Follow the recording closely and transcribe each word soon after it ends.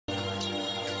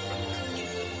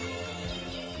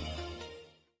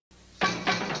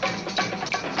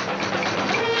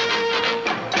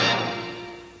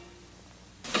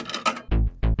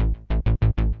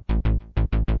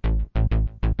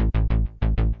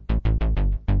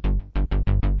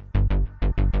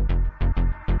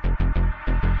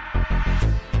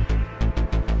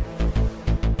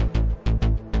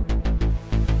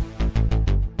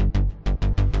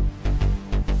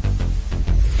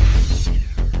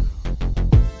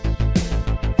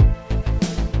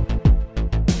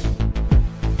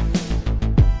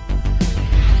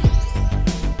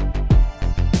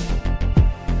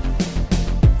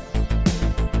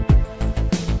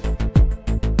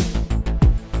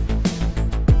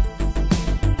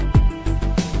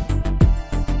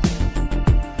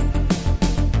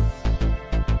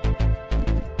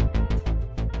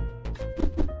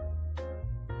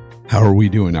are we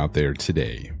doing out there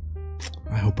today?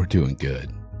 I hope we're doing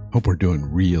good. Hope we're doing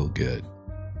real good.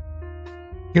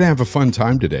 Gonna have a fun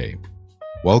time today.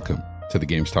 Welcome to the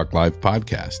Games Talk Live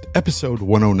podcast, episode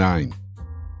 109.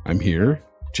 I'm here,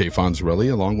 Jay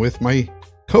Fonzarelli, along with my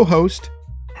co-host,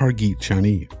 Hargeet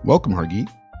Chani. Welcome, Hargeet.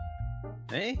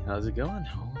 Hey, how's it going?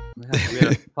 We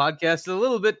had a podcast a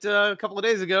little bit a couple of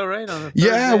days ago, right?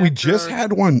 Yeah, we just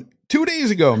had one 2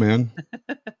 days ago, man.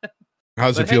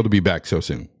 How's it feel to be back so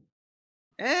soon?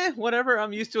 Whatever.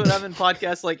 I'm used to it. I'm in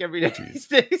podcasts like every day these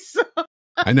days. So.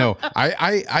 I know.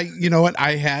 I, you know what?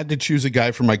 I had to choose a guy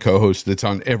for my co-host that's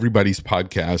on everybody's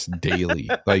podcast daily.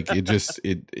 Like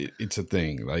it's a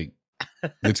thing. Like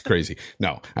it's crazy.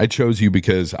 No, I chose you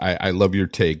because I love your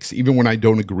takes. Even when I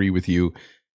don't agree with you,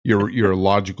 you're a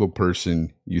logical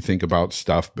person. You think about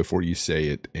stuff before you say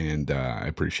it, and I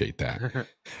appreciate that.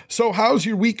 So, how's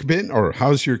your week been, or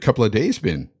how's your couple of days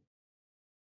been?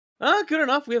 Good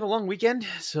enough. We have a long weekend,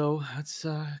 so that's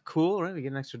cool, right? We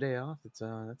get an extra day off.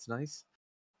 That's nice.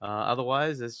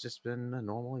 Otherwise, it's just been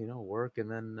normal, work and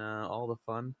then all the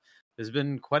fun. There's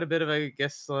been quite a bit of, I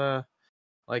guess,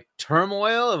 like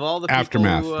turmoil of all the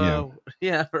aftermath. People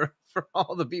for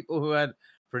all the people who had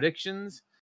predictions,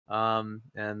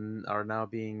 and are now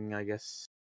being, I guess,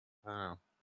 I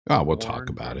don't know. We'll talk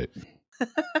about it.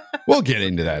 We'll get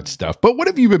into that stuff. But what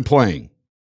have you been playing?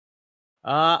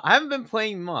 I haven't been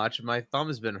playing much. My thumb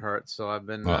has been hurt, so I've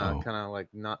been kind of like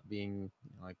not being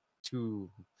like too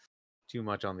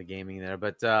much on the gaming there.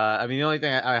 But I mean, the only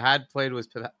thing I had played was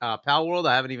Pal World.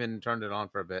 I haven't even turned it on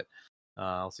for a bit.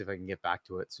 I'll see if I can get back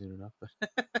to it soon enough.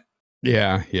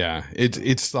 Yeah.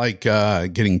 It's like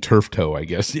getting turf toe, I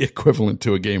guess, the equivalent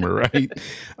to a gamer, right?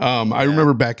 I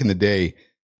remember back in the day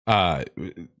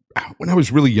when I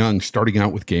was really young, starting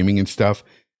out with gaming and stuff.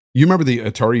 You remember the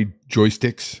Atari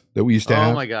joysticks that we used to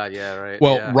have? Oh my God, yeah, right.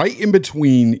 Well, yeah. Right in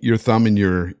between your thumb and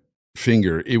your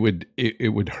finger, it would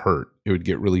hurt. It would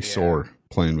get really sore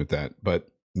playing with that. But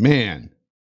man,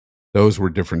 those were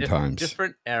different times.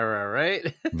 Different era,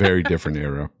 right? Very different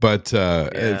era. But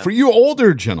for you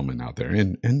older gentlemen out there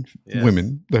and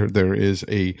women, there is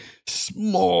a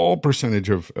small percentage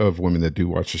of women that do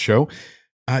watch the show.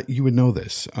 You would know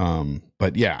this.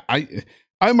 But yeah,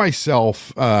 I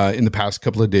myself, in the past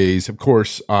couple of days, of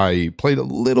course, I played a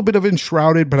little bit of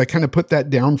Enshrouded, but I kind of put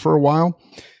that down for a while.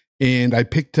 And I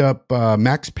picked up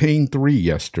Max Payne 3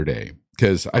 yesterday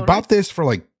because I bought this for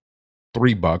like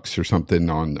 $3 or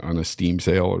something on a Steam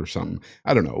sale or something.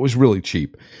 I don't know. It was really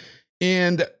cheap.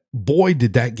 And boy,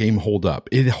 did that game hold up.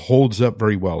 It holds up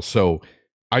very well. So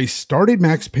I started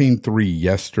Max Payne 3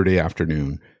 yesterday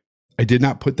afternoon. I did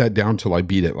not put that down till I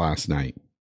beat it last night.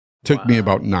 Took me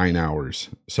about 9 hours.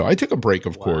 So I took a break,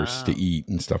 of course, to eat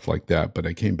and stuff like that, but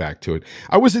I came back to it.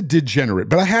 I was a degenerate,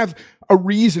 but I have a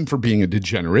reason for being a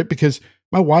degenerate because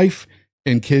my wife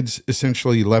and kids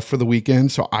essentially left for the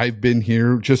weekend. So I've been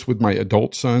here just with my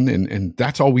adult son, and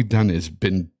that's all we've done is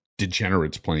been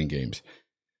degenerates playing games.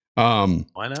 Why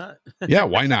not? Yeah,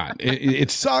 why not?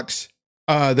 It sucks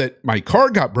that my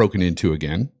car got broken into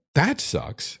again. That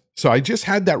sucks. So I just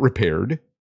had that repaired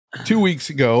 2 weeks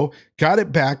ago, got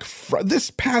it back this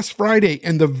past Friday,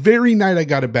 and the very night I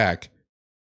got it back,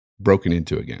 broken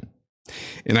into again.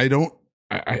 And I don't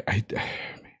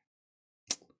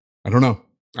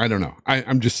know.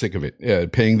 I'm just sick of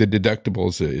it. Paying the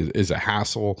deductibles is a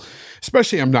hassle,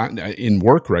 especially I'm not in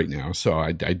work right now. So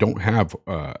I don't have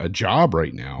a job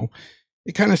right now.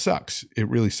 It kind of sucks. It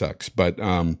really sucks. But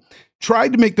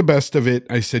tried to make the best of it.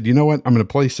 I said, you know what? I'm going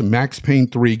to play some Max Payne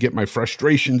 3, get my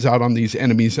frustrations out on these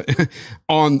enemies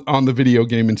on the video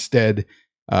game instead.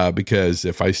 Because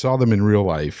if I saw them in real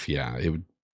life, it would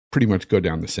pretty much go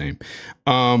down the same.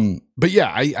 But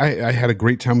yeah, I had a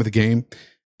great time with the game.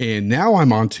 And now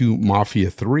I'm on to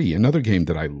Mafia 3, another game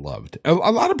that I loved. A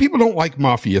lot of people don't like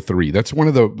Mafia 3. That's one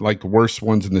of the worst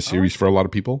ones in the series for a lot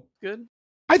of people. Good.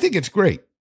 I think it's great.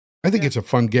 I think it's a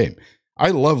fun game. I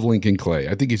love Lincoln Clay.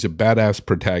 I think he's a badass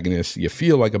protagonist. You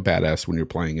feel like a badass when you're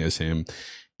playing as him.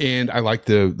 And I like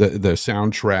the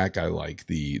soundtrack. I like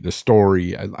the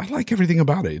story. I like everything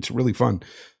about it. It's really fun.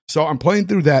 So I'm playing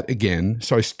through that again.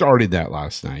 So I started that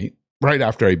last night, right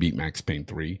after I beat Max Payne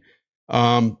 3.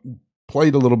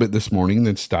 Played a little bit this morning,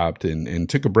 then stopped and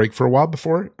took a break for a while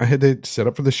before I had to set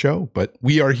up for the show. But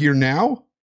we are here now.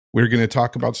 We're going to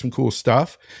talk about some cool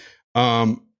stuff.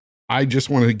 I just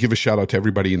want to give a shout out to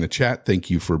everybody in the chat. Thank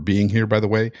you for being here, by the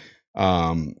way.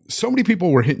 So many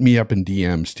people were hitting me up in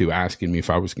DMs too, asking me if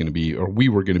I was going to be, or we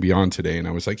were going to be on today. And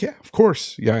I was like, yeah, of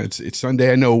course. Yeah, it's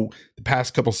Sunday. I know the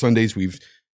past couple Sundays we've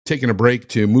taken a break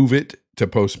to move it, to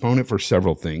postpone it for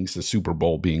several things, the Super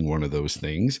Bowl being one of those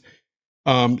things.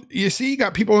 You see, you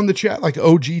got people in the chat like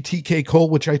OGTK Cole,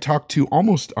 which I talk to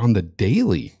almost on the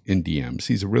daily in DMs.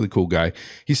 He's a really cool guy.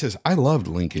 He says, I loved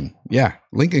Lincoln. Yeah,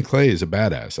 Lincoln Clay is a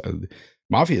badass.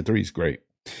 Mafia 3 is great.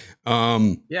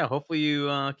 Yeah, hopefully you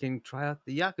can try out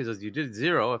the Yakuza. You did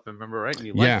Zero, if I remember right, and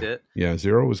you liked it. Yeah,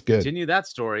 Zero was good. Continue that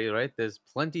story, right? There's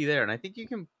plenty there, and I think you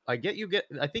can. I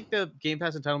think the Game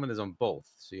Pass entitlement is on both,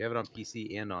 so you have it on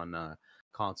PC and on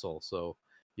console, so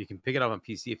you can pick it up on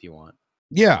PC if you want.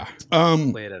 Yeah,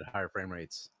 play it at higher frame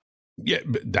rates. Yeah,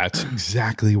 but that's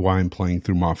exactly why I'm playing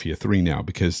through Mafia 3 now,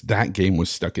 because that game was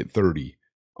stuck at 30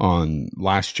 on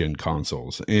last gen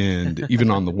consoles and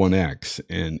even on the One X,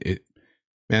 and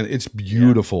it's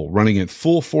beautiful running at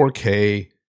full 4K,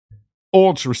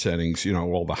 ultra settings,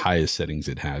 all the highest settings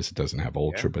it has. It doesn't have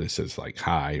ultra, but it says like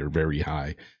high or very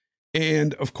high.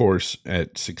 And of course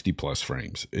at 60 plus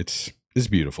frames. It's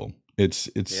beautiful. It's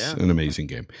an amazing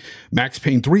game. Max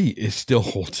Payne 3 still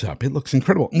holds up. It looks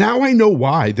incredible. Now I know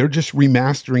why. They're just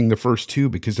remastering the first two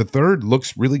because the third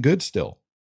looks really good still.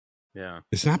 Yeah.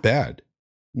 It's not bad.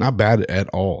 Not bad at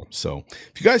all. So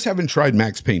if you guys haven't tried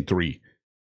Max Payne 3,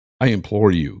 I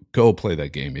implore you, go play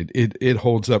that game. It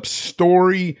holds up.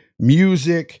 Story,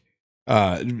 music,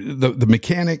 the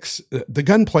mechanics, the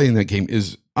gunplay in that game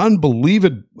is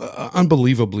unbelievably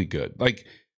good. Like,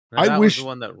 I wish was the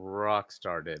one that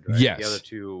Rockstar did, right? Yes. The other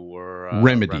two were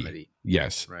Remedy.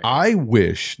 Yes. Right. I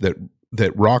wish that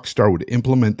Rockstar would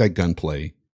implement that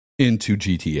gunplay into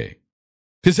GTA,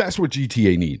 because that's what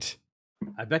GTA needs.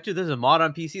 I bet you there's a mod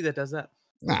on PC that does that.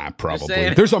 Nah, probably.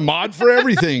 There's a mod for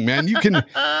everything, man. You can,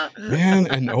 man,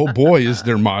 and oh boy, is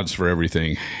there mods for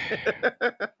everything.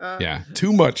 Yeah,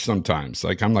 too much sometimes.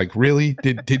 Like, I'm like, really?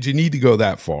 Did you need to go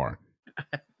that far?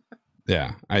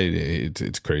 Yeah,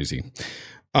 it's crazy.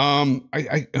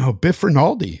 Biff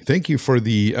Rinaldi, thank you for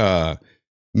the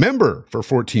member for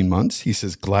 14 months. He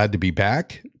says, glad to be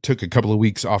back. Took a couple of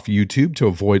weeks off YouTube to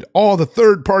avoid all the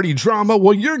third-party drama.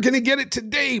 Well, you're going to get it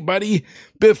today, buddy.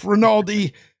 Biff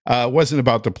Rinaldi wasn't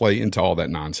about to play into all that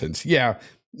nonsense. Yeah,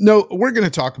 no, we're going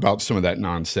to talk about some of that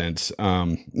nonsense.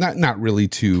 Not really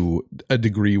to a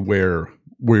degree where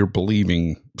we're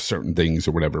believing certain things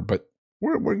or whatever, but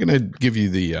we're going to give you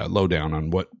the lowdown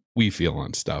on what we feel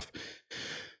on stuff.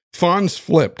 Fonz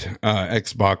flipped,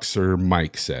 Xboxer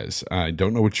Mike says. I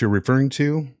don't know what you're referring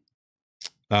to.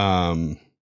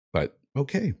 But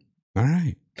okay. All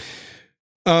right.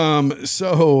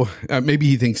 So maybe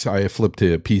he thinks I flipped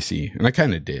to a PC, and I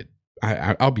kind of did.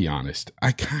 I'll be honest.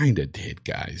 I kind of did,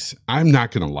 guys. I'm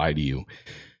not going to lie to you.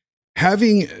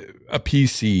 Having a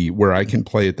PC where I can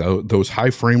play at those high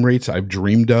frame rates I've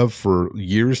dreamed of for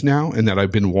years now, and that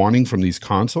I've been wanting from these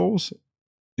consoles,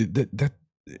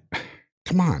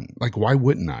 come on. Like, why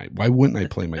wouldn't I? Why wouldn't I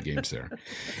play my games there?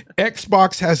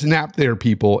 Xbox has an app there,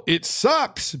 people. It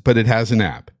sucks, but it has an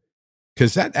app.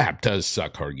 Because that app does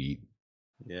suck, Hargeet.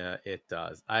 Yeah, it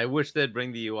does. I wish they'd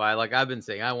bring the UI. Like I've been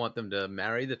saying, I want them to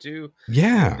marry the two.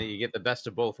 Yeah. You get the best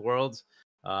of both worlds.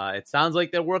 It sounds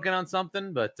like they're working on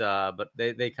something, but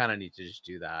they kind of need to just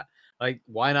do that. Like,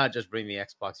 why not just bring the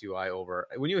Xbox UI over?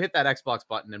 When you hit that Xbox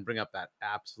button and bring up that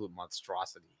absolute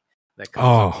monstrosity.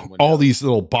 All these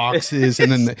little boxes,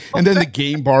 and then the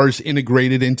game bars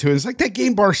integrated into it. It's like, that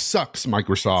game bar sucks,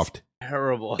 Microsoft. It's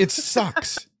terrible. It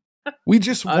sucks. We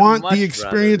just want the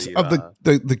experience of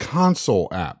the console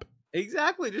app.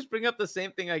 Exactly. Just bring up the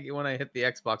same thing I get when I hit the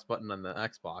Xbox button on the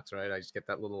Xbox, right? I just get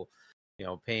that little,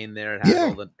 pane there. It has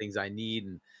all the things I need,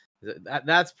 and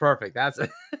that's perfect. That's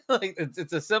like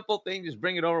it's a simple thing. Just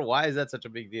bring it over. Why is that such a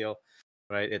big deal?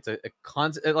 Right, it's a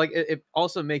constant. Like it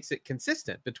also makes it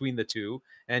consistent between the two,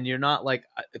 and you're not like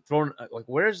thrown like,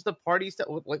 where's the party stuff?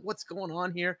 Like, what's going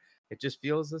on here? It just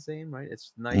feels the same, right?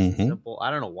 It's nice and simple.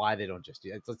 I don't know why they don't just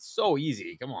do it. It's so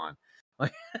easy. Come on,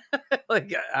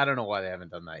 like I don't know why they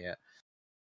haven't done that yet.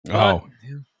 But,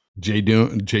 Jay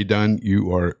Dunn,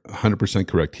 you are 100%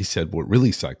 correct. He said what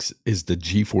really sucks is the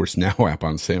GeForce Now app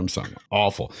on Samsung.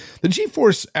 Awful. The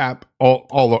GeForce app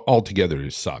all together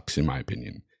sucks, in my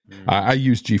opinion. I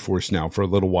used GeForce Now for a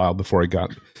little while before I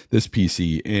got this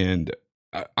PC, and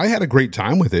I had a great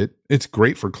time with it. It's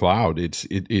great for cloud.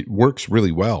 It works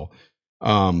really well.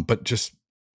 But just,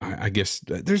 I guess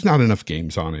there's not enough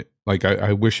games on it. Like,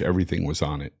 I wish everything was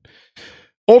on it.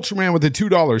 Ultraman with the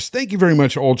 $2. Thank you very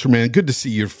much, Ultraman. Good to see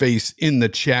your face in the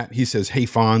chat. He says, hey,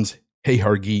 Fonz. Hey,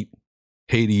 Hargeet.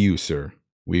 Hey to you, sir.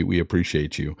 We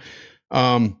appreciate you.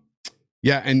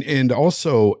 Yeah, and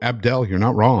also Abdel, you're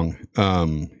not wrong.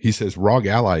 He says ROG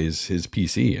Ally is his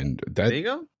PC, and that, there you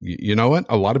go. You know what?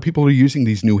 A lot of people are using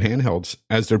these new handhelds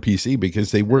as their PC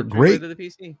because they work great. The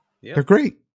PC. Yep. They're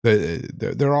great.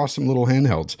 They're awesome little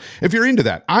handhelds. If you're into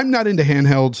that, I'm not into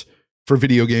handhelds. for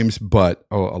video games, but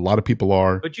a lot of people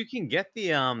are. But you can get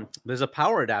the there's a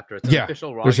power adapter. It's an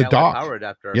official ROG there's a dock. power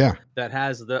adapter that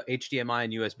has the HDMI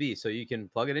and USB, so you can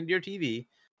plug it into your TV.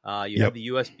 You have the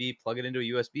USB, plug it into a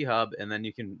USB hub, and then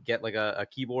you can get like a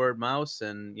keyboard, mouse,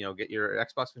 and get your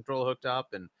Xbox controller hooked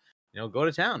up, and go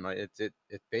to town. Right?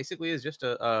 It basically is just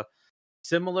a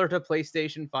similar to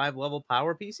PlayStation 5 level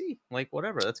power PC. Like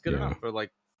whatever, that's good enough for like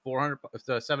 $400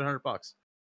 to $700.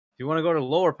 If you want to go to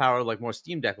lower power, like more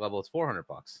Steam Deck level, it's $400.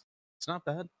 It's not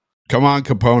bad. Come on,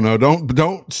 Capono.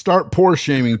 Don't start poor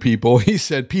shaming people. He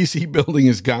said PC building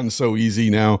has gotten so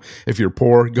easy now. If you're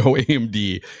poor, go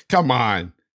AMD. Come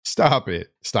on. Stop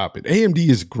it. AMD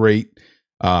is great.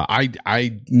 I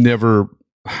don't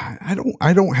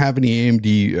have any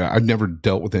AMD. I've never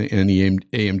dealt with any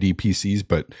AMD PCs,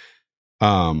 but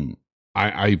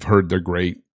I've heard they're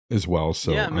great as well.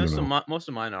 So yeah, most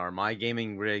of mine are. My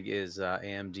gaming rig is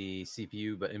AMD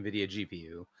CPU, but NVIDIA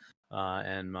GPU.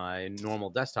 And my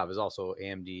normal desktop is also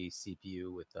AMD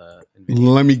CPU with NVIDIA.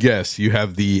 Let me guess. You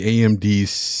have the AMD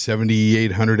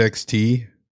 7800 XT?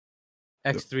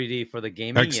 X3D for the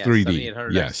gaming? X3D.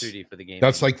 Yes, X3D for the gaming.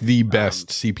 That's like the best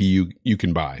CPU you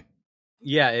can buy.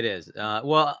 Yeah, it is.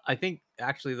 Well, I think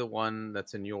actually the one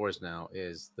that's in yours now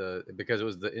is because it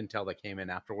was the Intel that came in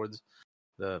afterwards.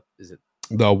 Is it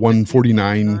the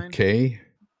 149K?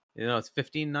 It's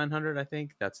 15900. I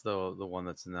think that's the one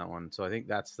that's in that one. So I think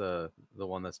that's the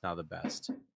one that's now the best.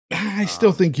 I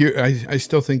still think I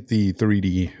still think the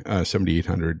 3D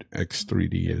 7800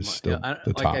 X3D is still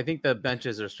the top. I think the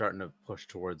benches are starting to push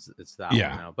towards that one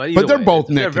now. But they're both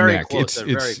they're neck very and neck. Close.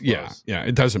 It's yeah.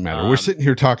 It doesn't matter. We're sitting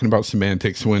here talking about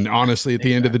semantics when honestly, at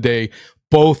the end of the day,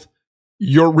 both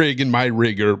your rig and my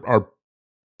rig are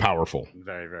powerful.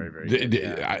 Very, very, very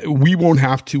good, we won't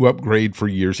have to upgrade for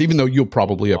years, even though you'll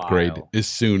probably upgrade as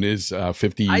soon as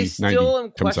 5090 I still am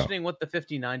comes questioning out. what the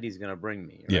 5090 is going to bring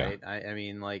me, right? I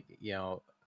mean, like,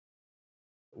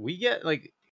 we get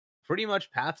like pretty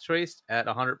much path traced at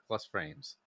 100 plus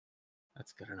frames.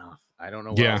 That's good enough. I don't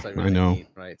know what else I really need,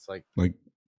 right? It's like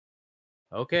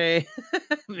okay,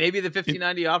 maybe the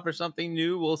 5090 offers something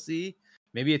new. We'll see.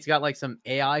 Maybe it's got like some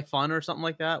AI fun or something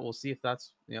like that. We'll see if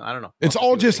that's, I don't know. It's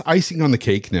all just icing on the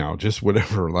cake now, just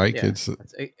whatever. Like it's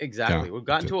exactly. We've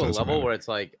gotten to a level where it's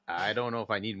like, I don't know if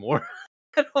I need more.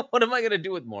 What am I going to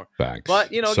do with more? Facts.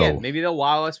 But again, maybe they'll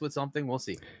wow us with something. We'll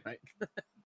see. Right.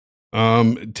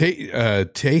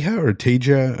 Teja or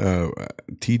Teja,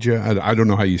 I don't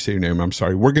know how you say your name. I'm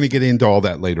sorry. We're going to get into all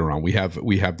that later on. We have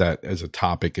that as a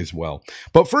topic as well.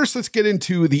 But first, let's get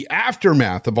into the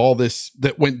aftermath of all this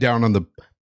that went down on the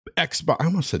Xbox. I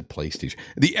almost said PlayStation.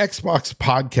 The Xbox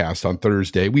podcast on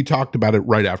Thursday. We talked about it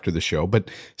right after the show. But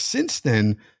since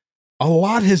then, a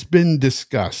lot has been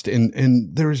discussed,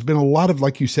 and there's been a lot of,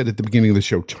 like you said at the beginning of the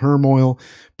show, turmoil.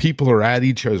 People are at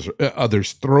each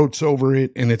other's throats over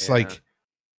it, and it's like,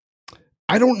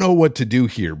 I don't know what to do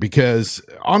here because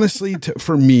honestly,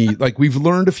 for me, like we've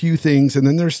learned a few things, and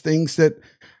then there's things that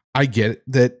I get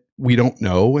that we don't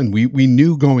know, and we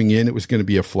knew going in it was going to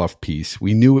be a fluff piece.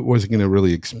 We knew it wasn't going to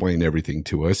really explain everything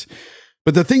to us.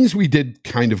 But the things we did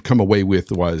kind of come away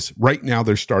with was right now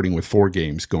they're starting with 4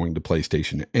 games going to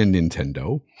PlayStation and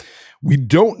Nintendo. We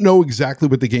don't know exactly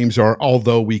what the games are,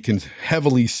 although we can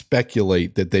heavily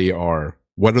speculate that they are.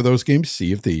 What are those games?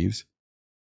 Sea of Thieves,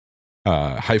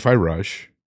 Hi-Fi Rush,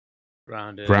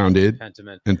 Grounded,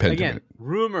 Pentiment. and Pentiment. Again,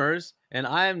 rumors, and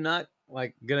I am not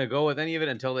like gonna go with any of it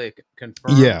until they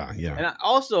confirm. Yeah. And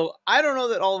I don't know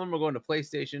that all of them are going to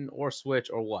PlayStation or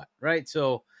Switch or what, right?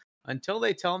 So until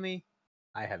they tell me,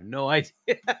 I have no idea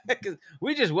because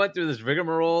we just went through this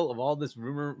rigmarole of all this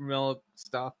rumor mill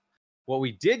stuff. What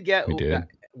we did get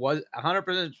was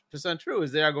 100% true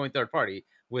is they are going third party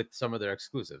with some of their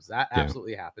exclusives. That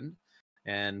absolutely happened.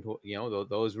 And,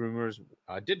 those rumors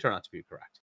did turn out to be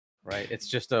correct, right? It's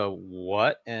just a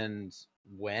what and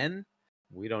when,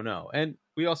 we don't know. And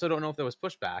we also don't know if there was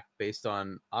pushback based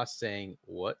on us saying,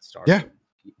 what, Star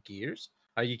Gears?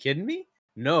 Are you kidding me?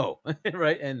 No,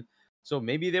 right? And so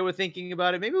maybe they were thinking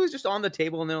about it. Maybe it was just on the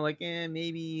table and they're like,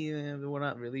 maybe we're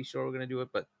not really sure we're going to do it.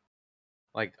 But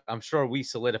like, I'm sure we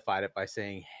solidified it by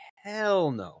saying, hell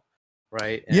no.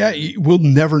 Right. And we'll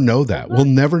never know that. We'll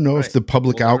never know if the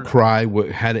public outcry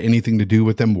had anything to do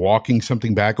with them walking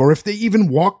something back or if they even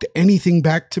walked anything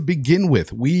back to begin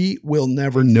with. We will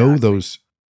never know those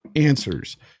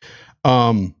answers.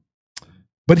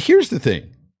 But here's the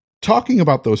thing. Talking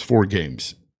about those 4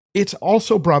 games, it's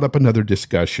also brought up another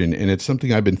discussion, and it's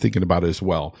something I've been thinking about as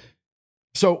well.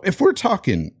 So if we're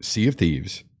talking Sea of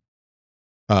Thieves,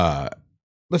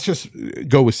 let's just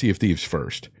go with Sea of Thieves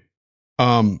first.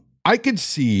 I could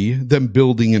see them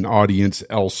building an audience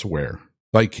elsewhere.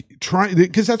 Like trying,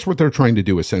 because that's what they're trying to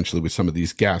do essentially with some of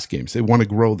these gas games. They want to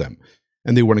grow them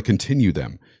and they want to continue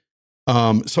them.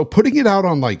 So putting it out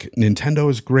on like Nintendo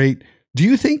is great. Do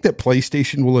you think that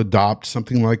PlayStation will adopt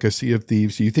something like a Sea of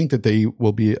Thieves? Do you think that they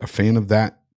will be a fan of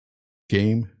that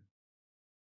game?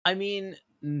 I mean,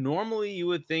 normally you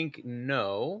would think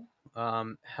no.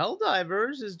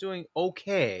 Helldivers is doing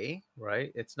okay,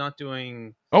 right? It's not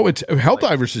doing. Oh, it's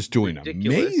Helldivers is doing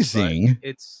ridiculous, amazing.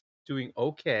 It's doing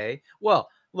okay. Well,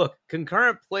 look,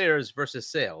 concurrent players versus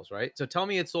sales, right? So tell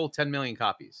me it sold 10 million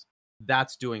copies.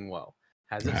 That's doing well.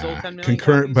 Has it sold 10 million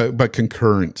concurrent copies? but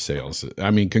concurrent sales.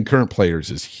 I mean, concurrent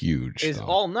players is huge. Is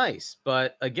all nice,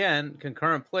 but again,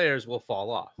 concurrent players will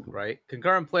fall off, right?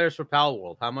 Concurrent players for Pal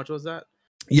World, how much was that?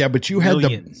 Yeah, but you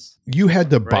Millions,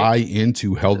 had to right? buy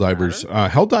into Helldivers.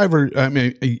 Helldiver, I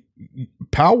mean,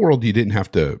 Pal World, you didn't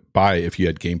have to buy if you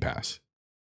had Game Pass.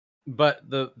 But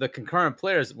the concurrent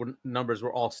players numbers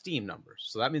were all Steam numbers,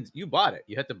 so that means you bought it.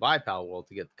 You had to buy Pal World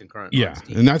to get the concurrent. Yeah,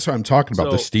 and that's what I'm talking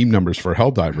about. The Steam numbers for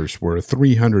Helldivers were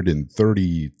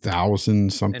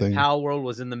 330,000 something. And Pal World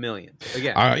was in the millions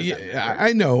again. Yeah,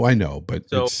 I know, but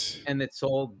and it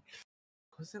sold.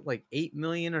 Was it like 8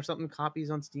 million or something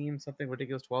copies on Steam? Something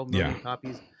ridiculous, 12 million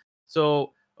copies.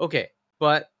 So okay,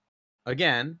 but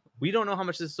again, we don't know how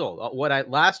much this sold. What I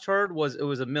last heard was it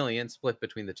was 1 million split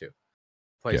between the two.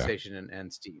 PlayStation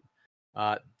and Steam.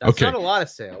 That's not a lot of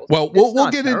sales. Well,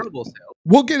 we'll get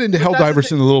into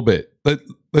Helldivers in a little bit.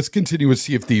 Let's continue with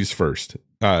Sea of Thieves first.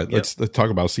 Let's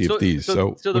talk about Sea of Thieves.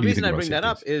 So the reason I bring that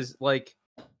up is like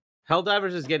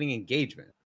Helldivers is getting engagement,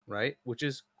 right? Which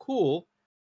is cool.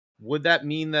 Would that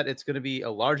mean that it's going to be a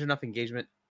large enough engagement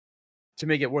to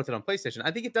make it worth it on PlayStation?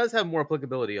 I think it does have more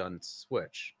applicability on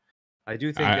Switch. I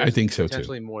do think I think so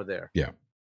potentially too. more there. Yeah,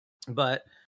 but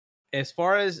as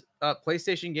far as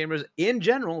PlayStation gamers in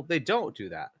general, they don't do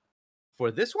that.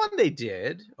 For this one, they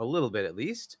did a little bit at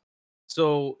least.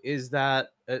 So is that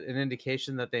an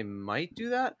indication that they might do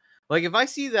that? Like if I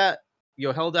see that,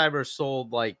 Helldivers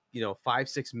sold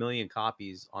 5-6 million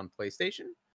copies on PlayStation,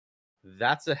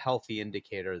 that's a healthy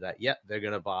indicator that they're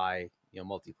going to buy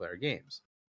multiplayer games.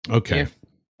 Okay.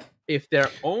 If their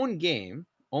own game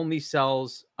only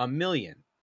sells 1 million,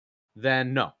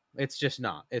 then no, it's just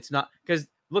not. It's not because.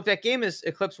 Look, that game is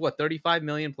eclipsed 35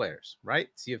 million players, right?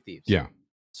 Sea of Thieves. Yeah.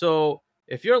 So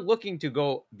if you're looking to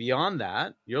go beyond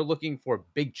that, you're looking for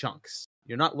big chunks.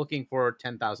 You're not looking for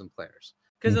 10,000 players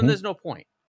because then there's no point,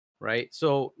 right?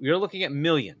 So you're looking at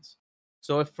millions.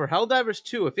 So if for Helldivers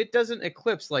 2, if it doesn't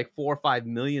eclipse 4 or 5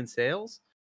 million sales,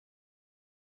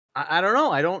 I don't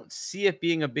know. I don't see it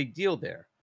being a big deal there.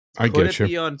 Could it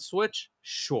be on Switch?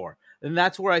 Sure. And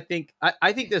that's where I think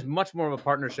there's much more of a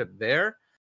partnership there.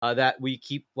 That we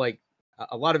keep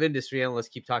a lot of industry analysts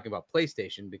keep talking about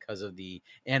PlayStation because of the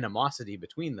animosity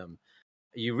between them.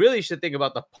 You really should think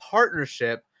about the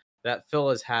partnership that Phil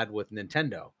has had with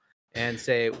Nintendo and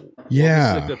say, this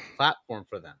is a good platform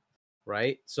for them,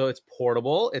 right? So it's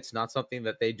portable. It's not something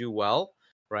that they do well,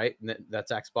 right?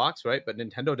 That's Xbox, right? But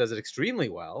Nintendo does it extremely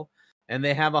well. And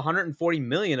they have 140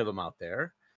 million of them out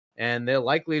there. And they're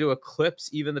likely to eclipse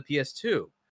even the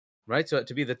PS2, right? So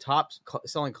to be the top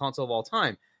selling console of all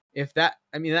time. If that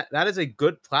is a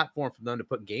good platform for them to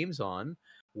put games on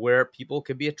where people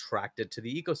could be attracted to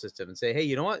the ecosystem and say, hey,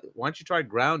 you know what? Why don't you try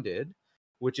Grounded,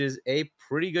 which is a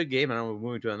pretty good game. I know we're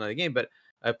moving to another game, but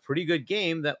a pretty good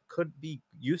game that could be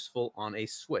useful on a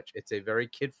Switch. It's a very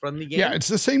kid-friendly game. Yeah, it's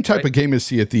the same type of game as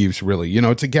Sea of Thieves, really.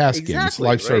 It's a gas game. It's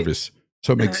live service.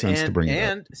 So it makes sense to bring it up.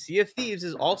 And Sea of Thieves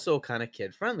is also kind of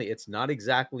kid-friendly. It's not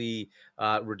exactly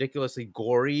ridiculously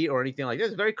gory or anything like that.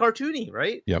 It's very cartoony,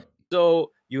 right? Yep.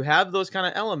 So you have those kind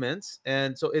of elements,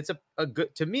 and so it's a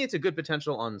good. To me, it's a good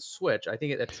potential on Switch. I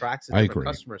think it attracts a different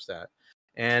customer set,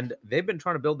 and they've been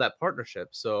trying to build that partnership.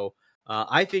 So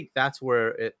I think that's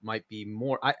where it might be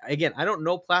more. I don't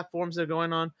know platforms that are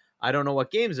going on. I don't know what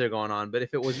games they're going on. But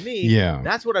if it was me,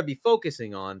 that's what I'd be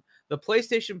focusing on. The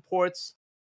PlayStation ports.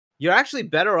 You're actually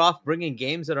better off bringing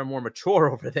games that are more mature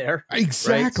over there.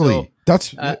 Exactly. Right?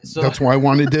 So, that's why I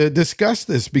wanted to discuss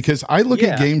this, because I look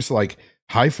at games like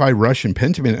Hi-Fi Rush and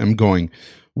Pentiment, and I'm going,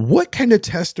 what kind of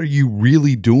test are you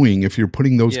really doing if you're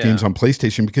putting those games on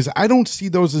PlayStation? Because I don't see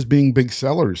those as being big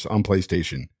sellers on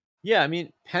PlayStation. Yeah, I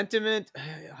mean, Pentiment,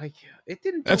 it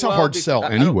didn't. That's a hard sell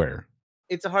anywhere.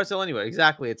 It's a hard sell anywhere.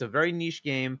 Exactly. It's a very niche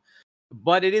game,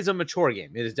 but it is a mature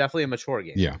game. It is definitely a mature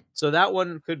game. Yeah. So that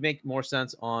one could make more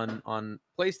sense on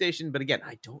PlayStation. But again,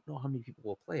 I don't know how many people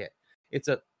will play it. It's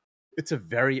a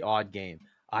very odd game.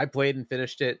 I played and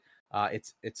finished it.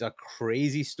 It's a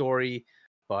crazy story,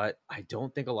 but I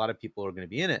don't think a lot of people are going to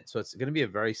be in it. So it's going to be a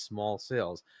very small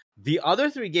sales. The other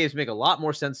 3 games make a lot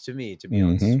more sense to me to be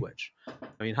on Switch.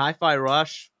 I mean, Hi-Fi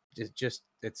Rush is just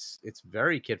it's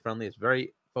very kid friendly. It's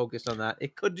very focused on that.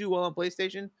 It could do well on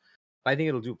PlayStation. I think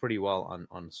it'll do pretty well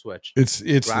on Switch. It's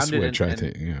Grounded the Switch, I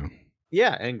think.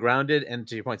 Yeah, and Grounded, and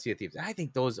to your point, Sea of Thieves. I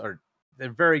think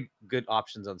they're very good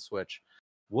options on Switch.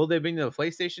 Will they bring to the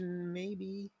PlayStation?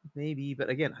 Maybe. But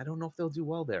again, I don't know if they'll do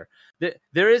well there.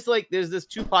 There's this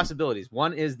 2 possibilities.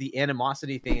 One is the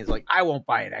animosity thing is like, I won't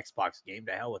buy an Xbox game.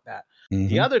 To hell with that.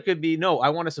 The other could be, no,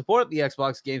 I want to support the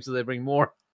Xbox game so they bring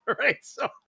more. Right. So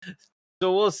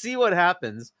we'll see what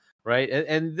happens. Right.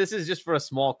 And this is just for a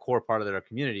small core part of their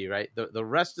community. Right. The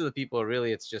rest of the people are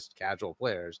really, it's just casual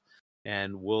players.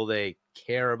 And will they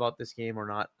care about this game or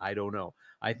not? I don't know.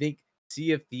 I think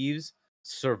Sea of Thieves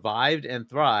survived and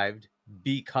thrived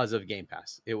because of Game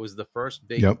Pass. It was the first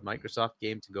big Microsoft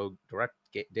game to go direct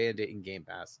day and date in Game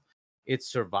Pass. It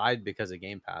survived because of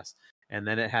Game Pass, and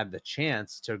then it had the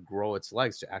chance to grow its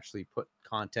legs to actually put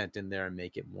content in there and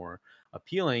make it more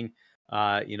appealing.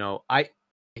 I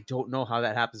don't know how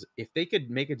that happens. If they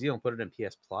could make a deal and put it in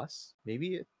PS Plus,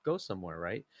 maybe it goes somewhere,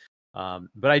 right?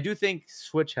 But I do think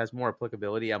Switch has more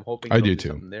applicability. I'm hoping I do too.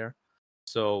 Something there.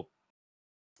 So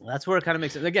that's where it kind of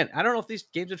makes sense. Again, I don't know if these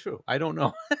games are true. I don't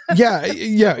know.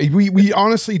 yeah. We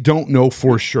honestly don't know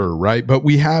for sure, right? But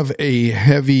we have a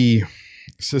heavy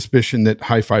suspicion that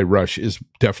Hi-Fi Rush is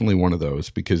definitely one of those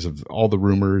because of all the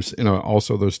rumors and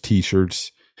also those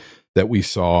T-shirts that we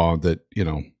saw that,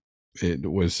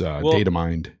 it was data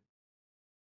mined.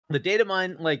 The data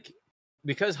mine,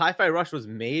 because Hi-Fi Rush was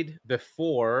made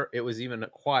before it was even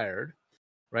acquired,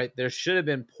 right? There should have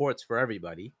been ports for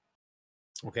everybody.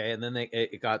 Okay, and then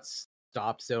it got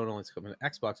stopped, so it only coming to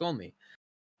Xbox only.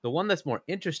 The one that's more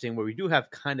interesting, where we do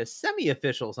have kind of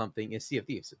semi-official something, is Sea of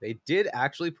Thieves. They did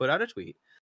actually put out a tweet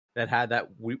that had that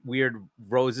weird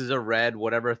roses are red,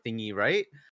 whatever thingy, right?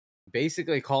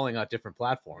 Basically calling out different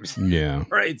platforms. Yeah.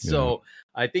 Right. Yeah. So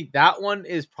I think that one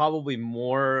is probably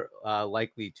more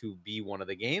likely to be one of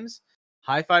the games.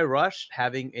 Hi-Fi Rush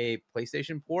having a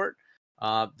PlayStation port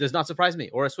does not surprise me,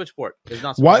 or a Switch port does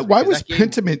not surprise me. Why was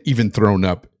Pentiment even thrown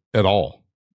up at all?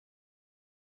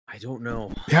 I don't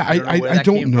know. Yeah, I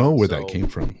don't know where that came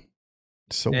from.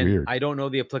 It's so weird. I don't know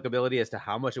the applicability as to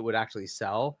how much it would actually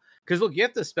sell. Because look, you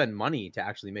have to spend money to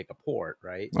actually make a port,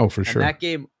 right? Oh, for sure. And that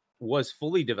game was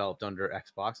fully developed under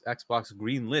Xbox. Xbox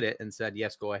greenlit it and said,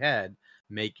 yes, go ahead,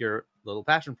 make your little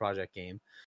passion project game.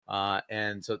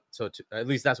 And so at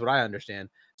least that's what I understand.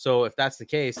 So if that's the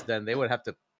case, then they would have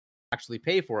to actually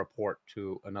pay for a port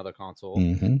to another console.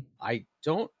 I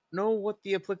don't know what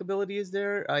the applicability is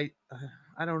there. I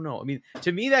don't know. I mean,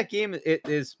 to me, that game, it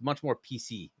is much more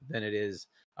PC than it is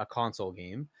a console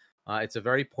game. It's a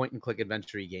very point and click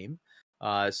adventure game.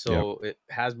 It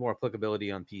has more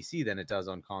applicability on PC than it does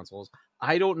on consoles.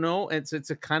 I don't know. It's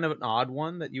a kind of an odd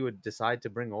one that you would decide to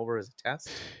bring over as a test.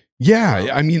 Yeah,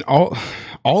 I mean,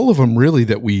 all of them really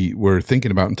that we were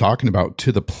thinking about and talking about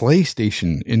to the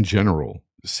PlayStation in general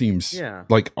seems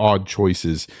like odd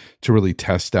choices to really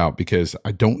test out, because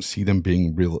I don't see them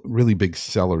being really big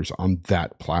sellers on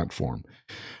that platform.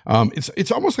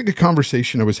 It's almost like a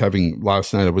conversation I was having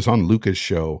last night. I was on Luca's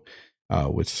show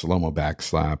with Slow-Mo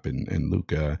Backslap and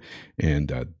Luca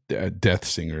and Death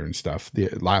Singer and stuff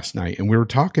last night, and we were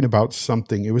talking about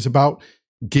something. It was about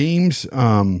games.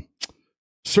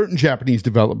 Certain Japanese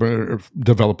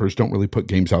developers don't really put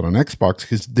games out on Xbox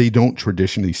because they don't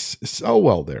traditionally sell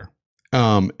well there.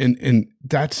 And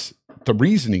that's the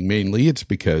reasoning mainly. It's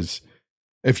because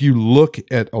if you look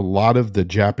at a lot of the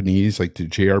Japanese, like the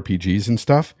JRPGs and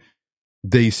stuff,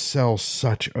 they sell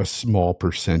such a small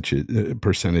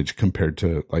percentage compared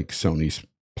to like Sony's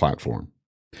platform.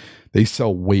 They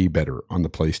sell way better on the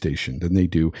PlayStation than they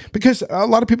do, because a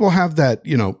lot of people have that,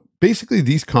 basically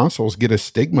these consoles get a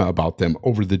stigma about them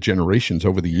over the generations,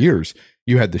 over the years.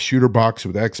 You had the shooter box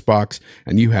with Xbox,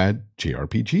 and you had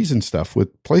JRPGs and stuff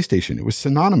with PlayStation. It was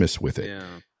synonymous with it.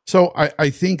 Yeah. So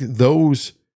I think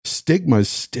those stigmas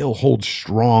still hold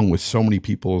strong with so many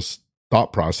people's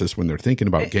thought process when they're thinking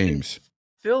about games.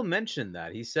 Phil mentioned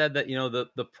that. He said that,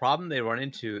 the problem they run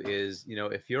into is,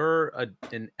 if you're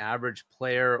an average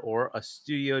player or a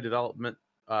studio development,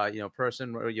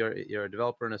 person, or you're a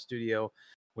developer in a studio,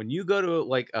 when you go to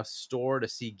like a store to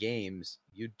see games,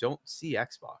 you don't see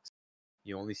Xbox.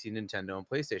 You only see Nintendo and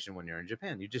PlayStation when you're in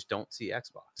Japan. You just don't see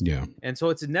Xbox. Yeah. And so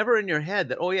it's never in your head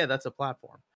that, oh yeah, that's a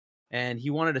platform. And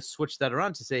he wanted to switch that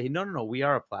around to say, hey, no, we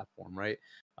are a platform, right?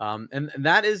 And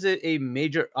that is a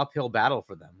major uphill battle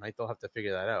for them, right? They'll have to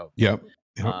figure that out. Yep.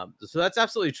 So that's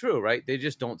absolutely true, right? They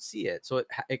just don't see it. So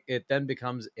it then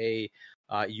becomes a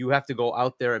you have to go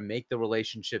out there and make the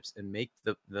relationships and make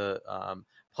the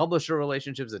publisher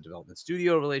relationships, the development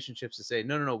studio relationships to say,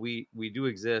 no, we do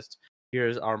exist.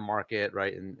 Here's our market,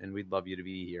 right? And we'd love you to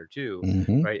be here too,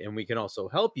 right? And we can also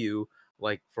help you,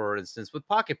 like for instance with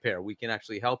Pocket Pair, we can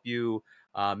actually help you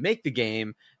make the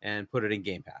game and put it in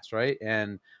Game Pass, right?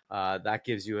 And that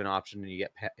gives you an option, and you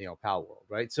get Pal World,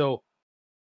 right? So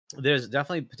there's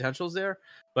definitely potentials there,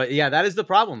 but yeah, that is the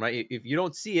problem, right? If you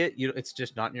don't see it, it's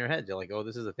just not in your head. You're like, oh,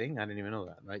 this is a thing, I didn't even know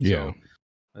that, right? Yeah. So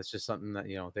that's just something that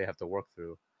they have to work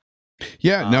through.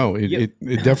 Yeah, no, it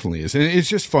definitely is, and it's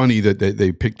just funny that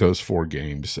they picked those 4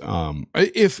 games. If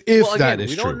well, again, that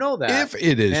is true, we don't know that. If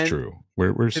it is true,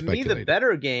 we're to speculating. Me, the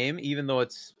better game, even though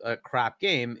it's a crap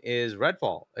game, is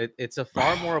Redfall. It's a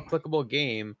far more applicable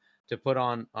game to put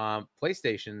on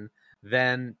PlayStation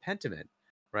than Pentiment,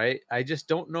 right? I just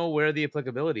don't know where the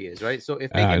applicability is, right? So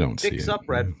if they can fix up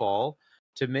Redfall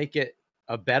to make it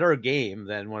a better game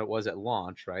than when it was at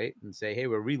launch, right, and say, hey,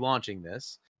 we're relaunching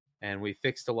this, and we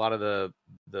fixed a lot of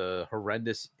the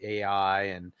horrendous AI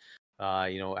and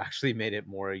actually made it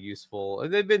more useful.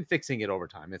 They've been fixing it over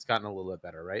time. It's gotten a little bit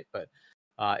better, right? But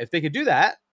if they could do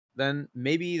that, then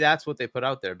maybe that's what they put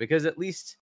out there, because at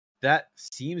least that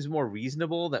seems more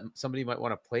reasonable that somebody might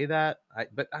want to play that.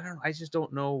 But I don't know. I just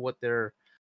don't know what they're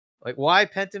like. Why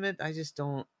Pentiment? I just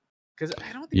don't. Because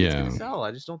I don't think it's going to sell.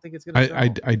 I just don't think it's going to sell.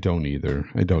 I don't either.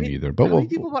 either. But how many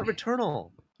people bought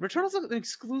Returnal? Returnal's an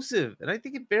exclusive, and I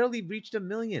think it barely reached 1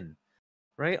 million,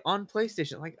 right, on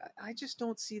PlayStation. Like, I just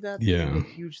don't see that being a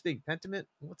huge thing. Pentiment,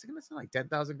 what's it going to sell? Like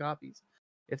 10,000 copies,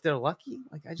 if they're lucky.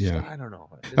 Like, I don't know.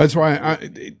 That's why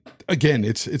again,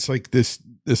 it's like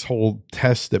this whole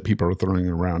test that people are throwing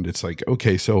around. It's like,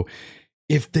 okay, so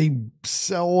if they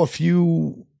sell a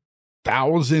few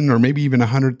thousand or maybe even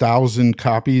 100,000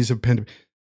 copies of Pentiment,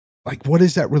 like, what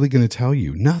is that really going to tell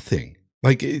you? Nothing.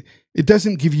 Like, it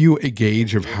doesn't give you a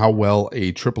gauge of how well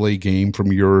a AAA game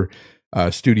from your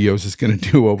studios is going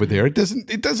to do over there. It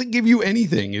doesn't give you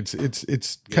anything. It's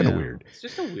kind of weird. It's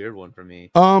just a weird one for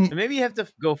me. And maybe you have to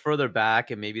go further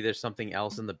back, and maybe there's something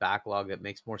else in the backlog that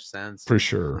makes more sense. For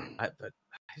sure. But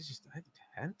I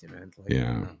Pentiment. Like,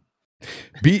 yeah.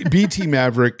 BT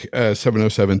Maverick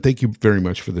 707, thank you very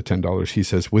much for the $10. He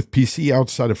says, with PC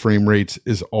outside of frame rates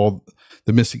is all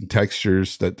the missing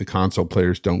textures that the console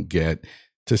players don't get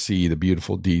to see the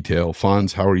beautiful detail.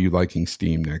 Fonz, how are you liking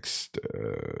Steam Next?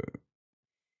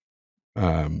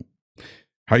 How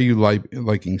are you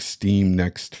liking Steam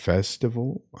Next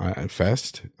Festival?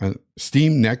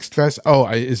 Steam Next Fest? Oh,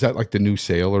 is that like the new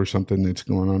sale or something that's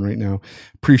going on right now?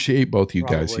 Appreciate both you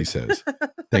guys, he says.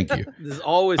 Thank you. There's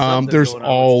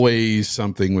always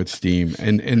something with Steam.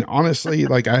 And honestly,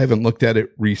 like, I haven't looked at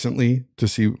it recently to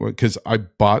see, because I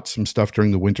bought some stuff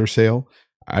during the winter sale.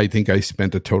 I think I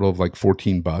spent a total of like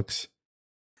 $14,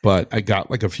 but I got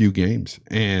like a few games,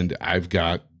 and I've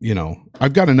got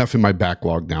enough in my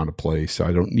backlog now to play, so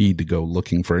I don't need to go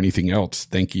looking for anything else.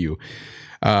 Thank you.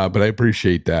 But I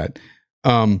appreciate that.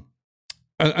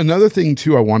 Another thing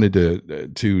too, I wanted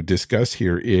to discuss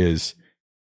here is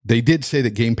they did say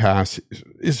that Game Pass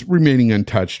is remaining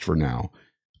untouched for now.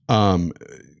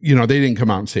 They didn't come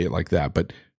out and say it like that,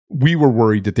 but we were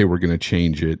worried that they were going to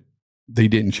change it. They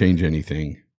didn't change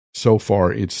anything. So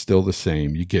far, it's still the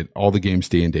same. You get all the games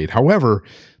day and date. However,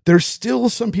 there's still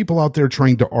some people out there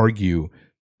trying to argue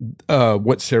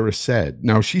what Sarah said.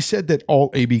 Now, she said that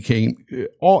all AB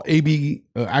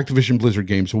Activision Blizzard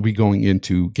games will be going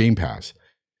into Game Pass.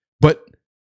 But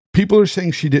people are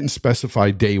saying she didn't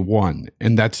specify day one,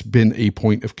 and that's been a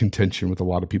point of contention with a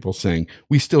lot of people saying,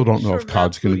 we still don't know if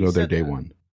COD's going to go there day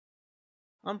one.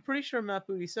 I'm pretty sure Matt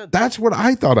Booty said that. That's what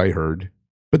I thought I heard.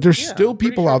 But there's still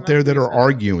people out there that are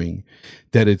arguing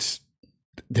that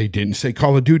they didn't say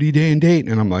Call of Duty day and date.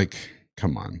 And I'm like,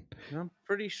 come on. I'm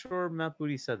pretty sure Matt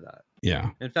Booty said that.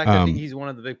 Yeah. In fact, I think he's one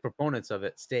of the big proponents of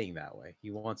it staying that way.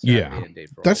 He wants to have day and date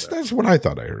for all that's what I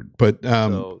thought I heard. But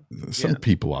some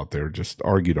people out there just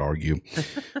argue.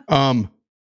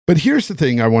 But here's the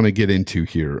thing I want to get into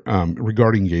here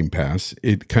regarding Game Pass.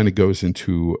 It kind of goes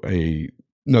into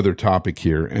another topic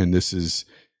here, and this is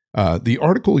the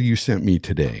article you sent me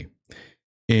today.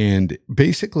 And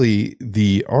basically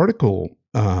the article,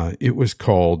 it was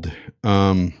called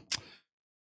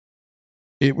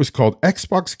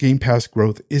Xbox Game Pass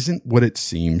growth isn't what it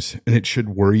seems, and it should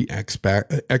worry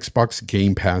Xbox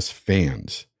Game Pass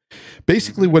fans.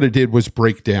 Basically what it did was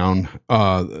break down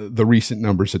the recent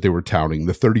numbers that they were touting,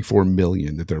 the 34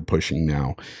 million that they're pushing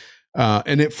now.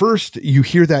 And at first you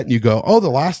hear that and you go, oh, the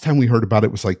last time we heard about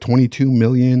it was like 22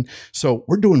 million. So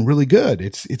we're doing really good.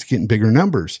 It's getting bigger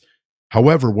numbers.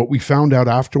 However, what we found out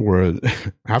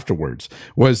afterwards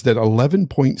was that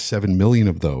 11.7 million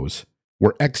of those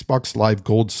were Xbox Live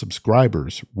Gold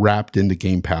subscribers wrapped into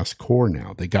Game Pass Core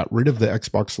now. They got rid of the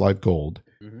Xbox Live Gold,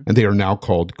 and they are now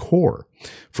called Core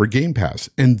for Game Pass.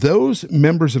 And those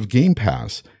members of Game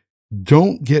Pass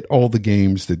don't get all the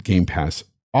games that Game Pass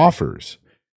offers.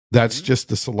 That's just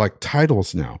the select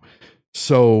titles now.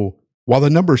 So while the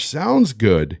number sounds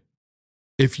good,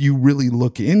 if you really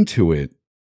look into it,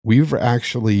 we've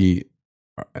actually,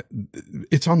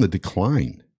 it's on the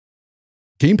decline.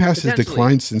 Game Pass has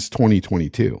declined since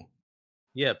 2022.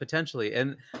 Yeah, potentially.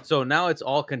 And so now it's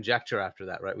all conjecture after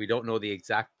that, right? We don't know the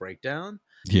exact breakdown.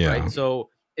 Yeah. Right? So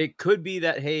it could be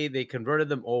that, hey, they converted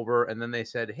them over and then they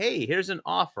said, hey, here's an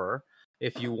offer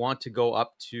if you want to go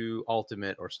up to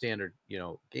Ultimate or Standard,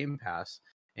 Game Pass.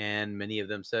 And many of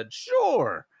them said,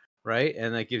 sure. Right?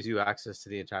 And that gives you access to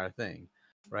the entire thing.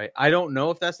 Right. I don't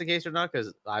know if that's the case or not,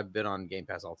 because I've been on Game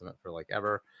Pass Ultimate for like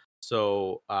ever.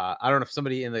 So I don't know if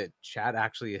somebody in the chat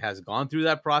actually has gone through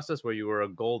that process where you were a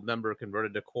gold member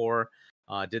converted to core.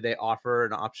 Did they offer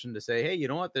an option to say, hey, you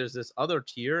know what, there's this other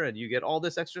tier and you get all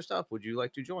this extra stuff. Would you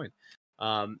like to join?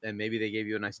 And maybe they gave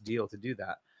you a nice deal to do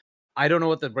that. I don't know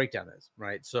what the breakdown is.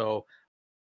 Right. So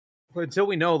until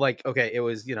we know, like, okay, it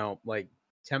was, like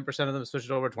 10% of them switched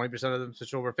over, 20% of them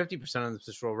switched over, 50% of them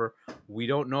switched over. We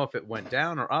don't know if it went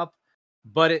down or up,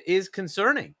 but it is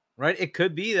concerning, right? It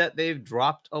could be that they've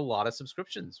dropped a lot of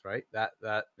subscriptions, right? That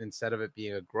instead of it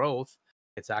being a growth,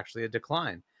 it's actually a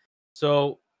decline.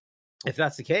 So if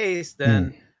that's the case,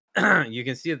 then you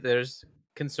can see that there's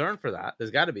concern for that.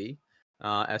 There's got to be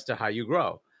as to how you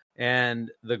grow. And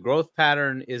the growth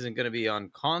pattern isn't going to be on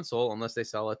console unless they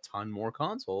sell a ton more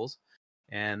consoles,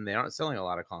 and they aren't selling a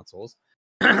lot of consoles.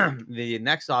 The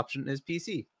next option is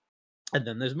PC, and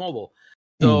then there's mobile.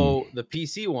 So the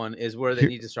PC one is where they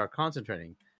need to start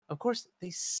concentrating. Of course,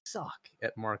 they suck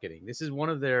at marketing. This is one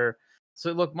of their.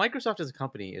 So look, Microsoft as a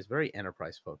company is very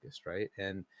enterprise focused, right?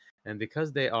 And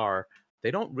because they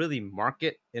don't really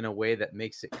market in a way that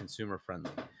makes it consumer friendly,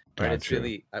 right? Gotcha. It's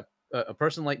really a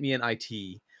person like me in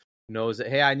IT knows that,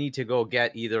 hey, I need to go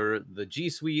get either the G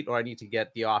Suite or I need to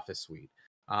get the Office Suite.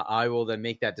 I will then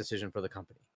make that decision for the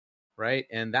company. Right.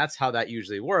 And that's how that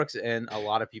usually works. And a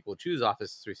lot of people choose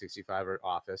Office 365 or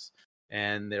Office,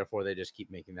 and therefore they just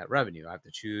keep making that revenue. I have to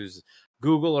choose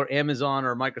Google or Amazon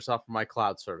or Microsoft for my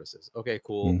cloud services. Okay,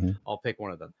 cool. I'll pick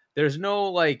one of them. There's no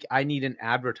like, I need an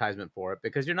advertisement for it,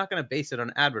 because you're not going to base it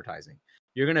on advertising.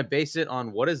 You're going to base it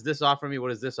on what does this offer me? What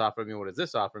does this offer me? What does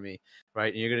this offer me?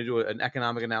 Right. And you're going to do an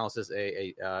economic analysis,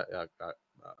 a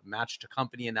match to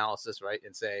company analysis, right?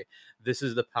 And say, this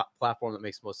is the platform that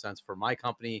makes most sense for my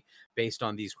company based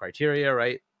on these criteria,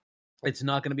 right? It's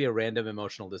not going to be a random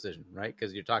emotional decision, right?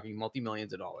 Because you're talking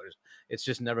multi-millions of dollars. It's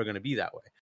just never going to be that way,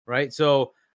 right?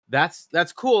 So that's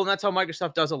cool. And that's how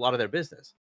Microsoft does a lot of their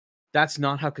business. That's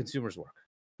not how consumers work.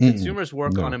 Consumers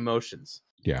work on emotions.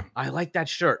 Yeah. I like that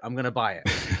shirt. I'm going to buy it.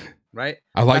 Right?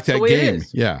 I like that game.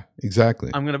 Yeah,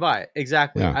 exactly. I'm going to buy it.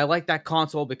 Exactly. Yeah. I like that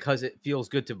console because it feels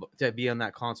good to be on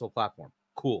that console platform.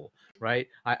 Cool. Right?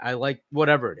 I like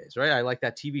whatever it is, right? I like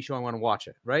that TV show. I want to watch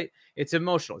it, right? It's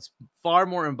emotional. It's far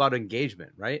more about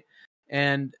engagement, right?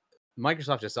 And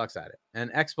Microsoft just sucks at it.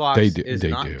 And Xbox is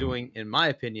not doing, in my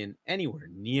opinion, anywhere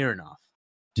near enough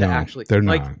to actually. They're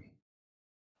not.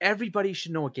 Everybody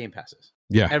should know what Game Pass is.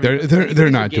 Yeah,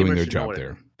 they're not doing their job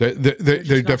there.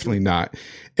 They're definitely not.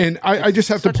 And I just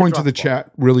have to point to the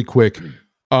chat really quick.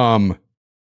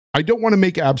 I don't want to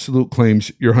make absolute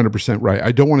claims. You're 100% right.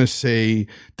 I don't want to say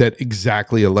that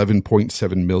exactly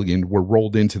 11.7 million were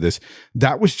rolled into this.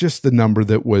 That was just the number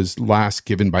that was last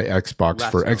given by Xbox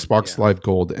for Xbox Live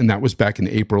Gold, and that was back in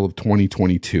April of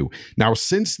 2022. Now,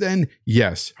 since then,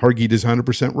 yes, Hargeet is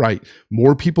 100% right.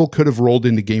 More people could have rolled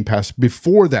into Game Pass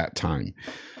before that time.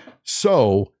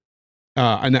 So,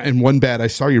 and one bad, I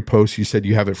saw your post. You said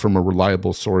you have it from a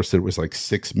reliable source that it was like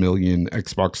 6 million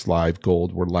Xbox Live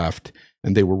Gold were left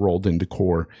and they were rolled into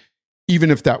Core. Even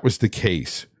if that was the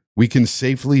case, we can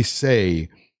safely say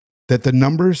that the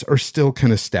numbers are still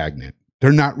kind of stagnant.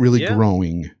 They're not really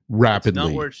growing rapidly. It's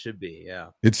not where it should be. Yeah.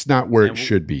 It's not where it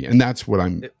should be. And that's what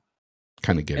I'm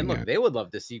kind of getting at. They would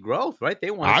love to see growth, right?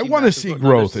 I want to see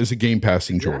growth as a Game Pass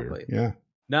enjoyer. Exactly. Yeah.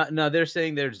 No, they're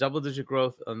saying there's double-digit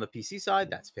growth on the PC side.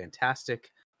 That's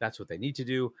fantastic. That's what they need to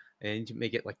do. And to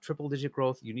make it like triple-digit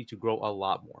growth, you need to grow a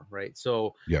lot more, right?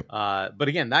 So, but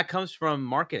again, that comes from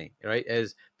marketing, right?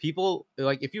 As people,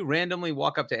 like, if you randomly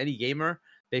walk up to any gamer,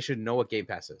 they should know what Game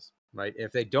Pass is, right?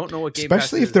 If they don't know what Game Pass is,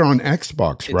 especially if they're on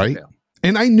Xbox, right?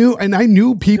 And I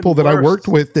knew people that I worked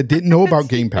with that didn't know about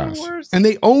Game Pass, and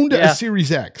they owned a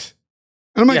Series X.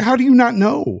 And I'm like, how do you not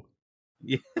know?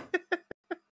 Yeah.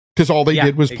 Because all they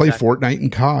did was play Fortnite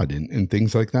and COD and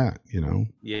things like that,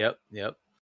 Yep.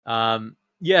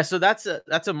 Yeah, so that's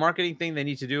a marketing thing they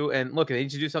need to do. And look, they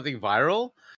need to do something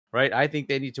viral, right? I think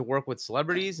they need to work with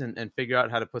celebrities and figure out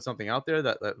how to put something out there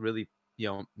that really,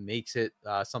 makes it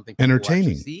something people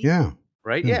entertaining. See. Yeah.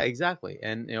 Right. Yeah, exactly.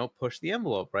 And, push the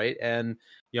envelope. Right. And,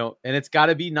 and it's got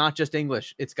to be not just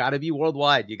English. It's got to be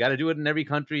worldwide. You got to do it in every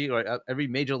country or every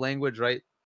major language. Right.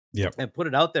 Yep. And put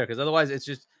it out there, because otherwise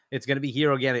it's going to be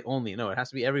here organic only. No, it has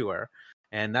to be everywhere.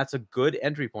 And that's a good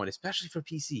entry point, especially for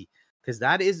PC, because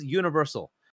that is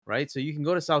universal, right? So you can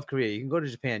go to South Korea, you can go to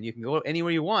Japan, you can go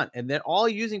anywhere you want, and they're all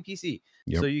using PC.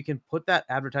 Yep. So you can put that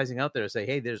advertising out there and say,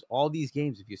 hey, there's all these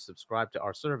games if you subscribe to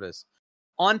our service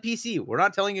on PC. We're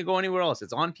not telling you to go anywhere else.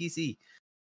 It's on PC.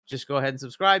 Just go ahead and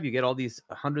subscribe. You get all these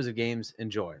hundreds of games.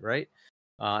 Enjoy, right?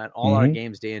 And all our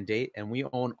games day and date, and we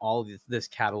own all this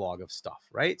catalog of stuff,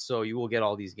 right? So you will get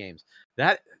all these games.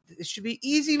 It should be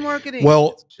easy marketing.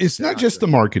 Well, it's not just the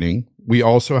marketing. We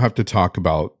also have to talk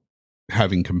about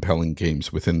having compelling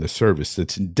games within the service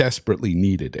that's desperately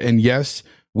needed. And yes,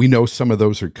 we know some of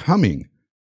those are coming,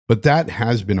 but that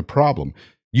has been a problem.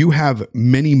 You have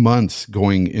many months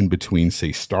going in between, say,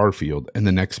 Starfield and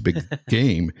the next big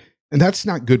game. And that's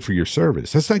not good for your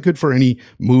service. That's not good for any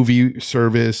movie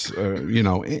service,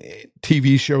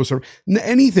 TV shows or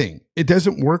anything. It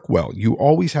doesn't work well. You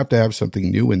always have to have something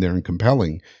new in there and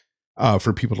compelling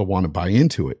for people to want to buy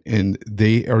into it. And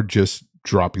they are just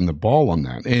dropping the ball on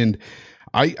that. And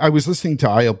I was listening to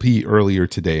ILP earlier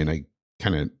today, and I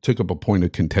kind of took up a point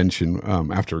of contention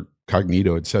after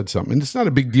Cognito had said something. And it's not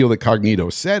a big deal that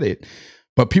Cognito said it,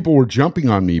 but people were jumping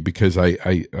on me because I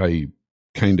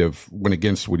kind of went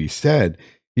against what he said.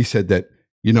 He said that,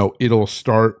 it'll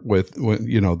start with,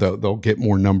 they'll get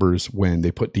more numbers when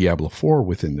they put Diablo 4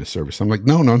 within the service. I'm like,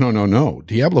 no.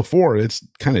 Diablo 4, it's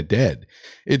kind of dead.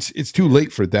 It's too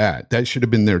late for that. That should have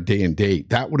been their day and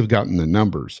date. That would have gotten the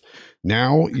numbers.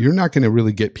 Now you're not going to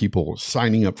really get people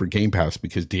signing up for Game Pass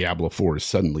because Diablo 4 is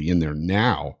suddenly in there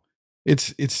now.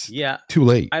 It's too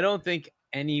late. I don't think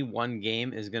any one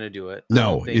game is going to do it.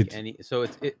 No, it's going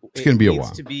to be a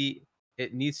while.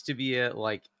 It needs to be a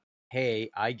hey,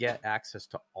 I get access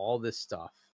to all this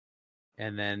stuff,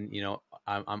 and then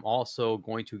I'm also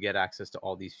going to get access to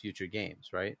all these future games,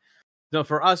 right? No,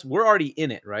 for us, we're already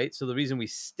in it, right? So the reason we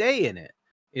stay in it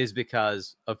is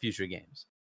because of future games.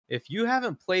 If you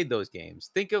haven't played those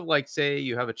games, think of say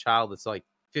you have a child that's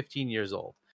 15 years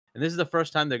old, and this is the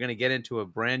first time they're going to get into a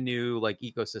brand new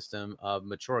ecosystem of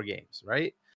mature games,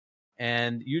 right?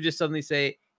 And you just suddenly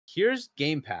say, here's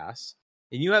Game Pass.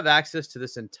 And you have access to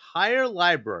this entire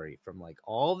library from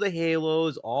all the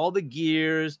Halos, all the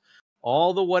Gears,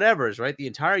 all the whatevers, right? The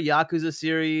entire Yakuza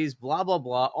series, blah, blah,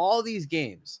 blah, all these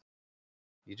games.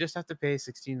 You just have to pay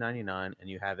 $16.99 and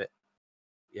you have it,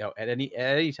 at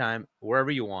any time,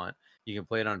 wherever you want. You can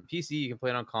play it on PC, you can play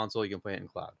it on console, you can play it in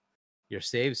cloud. Your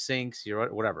save syncs, your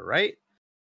whatever, right?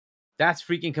 That's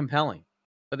freaking compelling.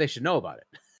 But they should know about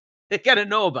it. They got to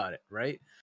know about it, right?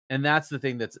 And that's the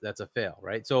thing that's a fail,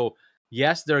 right? So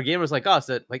yes, there are gamers like us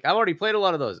that I've already played a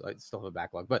lot of those. I still have a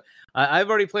backlog, but I've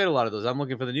already played a lot of those. I'm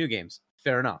looking for the new games.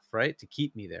 Fair enough, right? To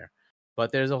keep me there.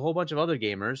 But there's a whole bunch of other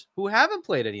gamers who haven't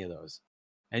played any of those.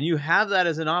 And you have that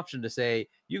as an option to say,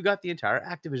 you've got the entire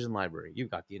Activision library.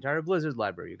 You've got the entire Blizzard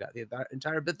library. You've got the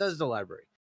entire Bethesda library.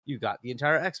 You've got the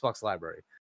entire Xbox library.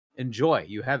 Enjoy.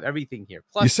 You have everything here.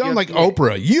 Plus, you sound like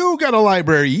Oprah. You got a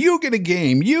library. You get a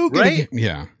game. You get a game.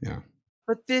 Yeah.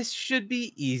 But this should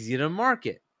be easy to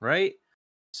market, right?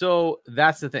 So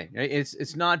that's the thing.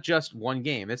 It's not just one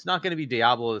game. It's not going to be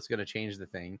Diablo that's going to change the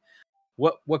thing.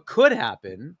 What could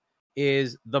happen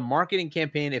is the marketing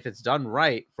campaign, if it's done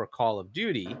right for Call of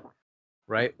Duty,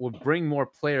 right, would bring more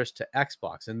players to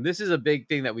Xbox. And this is a big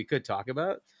thing that we could talk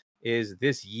about, is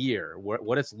this year,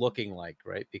 what it's looking like,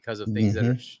 right, because of things that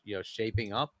are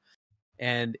shaping up.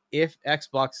 And if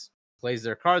Xbox plays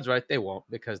their cards right, they won't,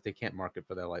 because they can't market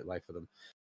for their life for them.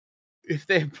 If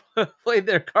they played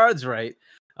their cards right,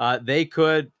 they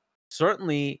could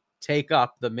certainly take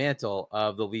up the mantle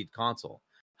of the lead console.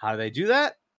 How do they do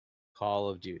that? Call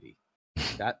of Duty.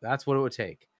 That's what it would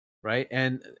take, right?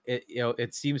 And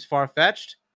it seems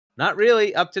far-fetched. Not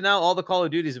really. Up to now, all the Call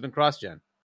of Duties have been cross-gen.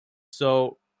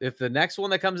 So if the next one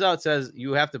that comes out says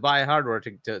you have to buy hardware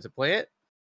to play it,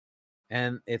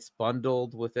 and it's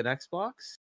bundled with an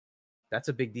Xbox, that's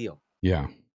a big deal. Yeah.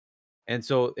 And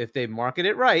so if they market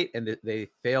it right, and they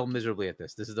fail miserably at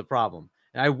this is the problem.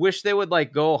 And I wish they would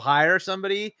go hire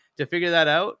somebody to figure that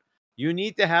out. You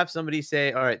need to have somebody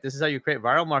say, all right, this is how you create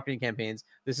viral marketing campaigns.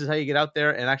 This is how you get out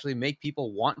there and actually make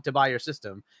people want to buy your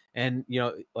system, and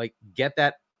get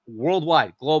that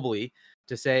worldwide, globally,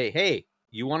 to say, hey,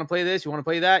 you want to play this? You want to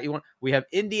play that? We have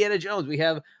Indiana Jones. We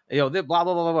have, blah, blah,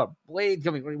 blah, blah, blah, Blade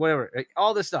coming, whatever,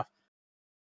 all this stuff.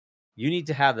 You need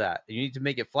to have that. You need to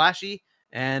make it flashy,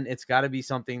 and it's got to be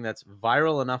something that's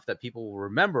viral enough that people will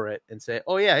remember it and say,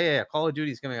 oh, yeah. Call of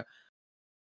Duty is coming out.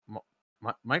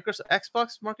 Microsoft,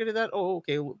 Xbox marketed that? Oh,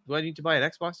 okay. Do I need to buy an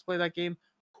Xbox to play that game?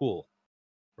 Cool.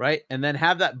 Right? And then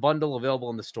have that bundle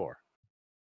available in the store.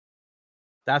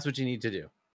 That's what you need to do.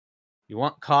 You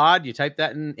want COD, you type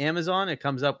that in Amazon, it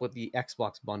comes up with the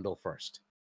Xbox bundle first.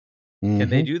 Mm-hmm. Can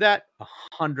they do that?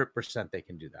 100% they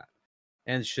can do that.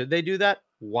 And should they do that?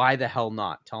 Why the hell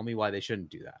not? Tell me why they shouldn't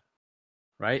do that.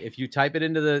 Right? If you type it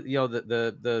into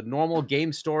the normal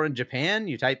game store in Japan,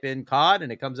 you type in COD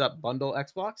and it comes up bundle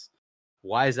Xbox.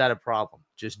 Why is that a problem?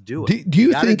 Just do it. Do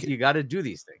you think you got to do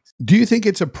these things? Do you think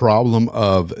it's a problem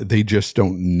of they just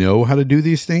don't know how to do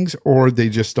these things, or they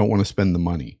just don't want to spend the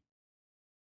money?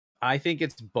 I think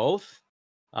it's both.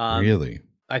 Really?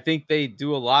 I think they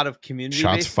do a lot of community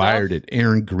shots fired at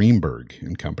Aaron Greenberg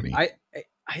and company.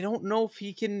 I don't know if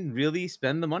he can really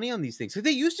spend the money on these things. So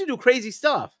they used to do crazy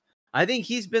stuff. I think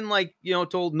he's been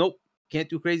told, nope, can't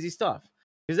do crazy stuff.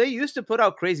 Because they used to put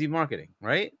out crazy marketing,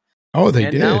 right? Oh,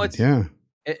 they did. Now yeah.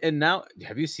 And now,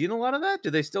 have you seen a lot of that? Do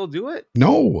they still do it?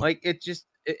 No.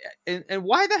 And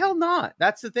why the hell not?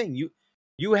 That's the thing.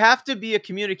 You have to be a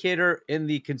communicator in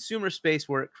the consumer space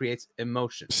where it creates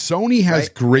emotion. Sony has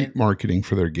great marketing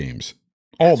for their games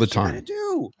all the time.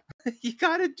 You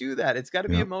got to do that. It's got to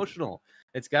be emotional.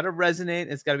 It's got to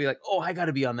resonate. It's got to be like, oh, I got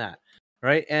to be on that.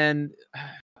 Right. And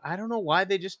I don't know why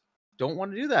they just don't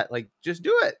want to do that. Like, just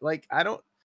do it. Like, I don't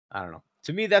know.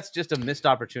 To me, that's just a missed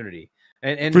opportunity.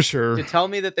 And for sure, to tell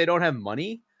me that they don't have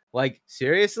money, like,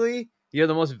 seriously, you're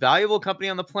the most valuable company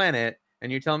on the planet.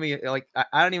 And you're telling me, like,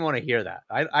 I don't even want to hear that.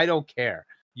 I don't care.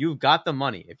 You've got the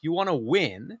money. If you want to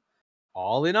win,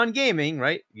 all in on gaming,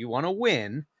 right? You want to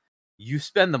win, you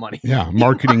spend the money. Yeah,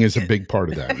 marketing is a big part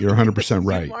of that. You're 100%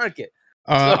 right. Market.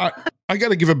 I got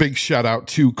to give a big shout out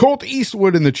to Colt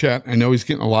Eastwood in the chat. I know he's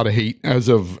getting a lot of hate as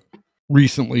of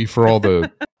recently for all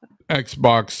the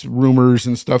Xbox rumors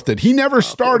and stuff that he never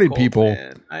started, Colt, people.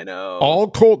 Man. I know.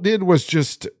 All Colt did was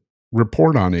just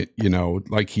report on it,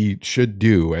 like he should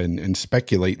do and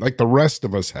speculate like the rest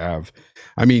of us have.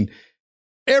 I mean,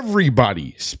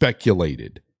 everybody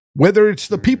speculated, whether it's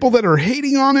the people that are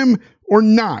hating on him or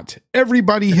not.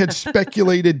 Everybody had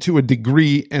speculated to a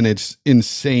degree, and it's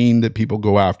insane that people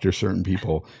go after certain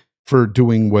people for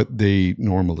doing what they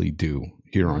normally do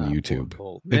here on YouTube.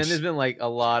 Man, there's been like a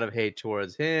lot of hate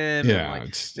towards him. Yeah, and, like,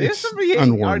 it's somebody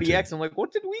unwarranted. RDX. I'm like,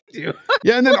 what did we do?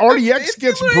 Yeah, and then RDX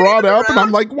gets brought up, and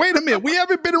I'm like, wait a minute, we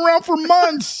haven't been around for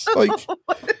months. Like,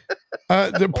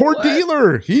 the poor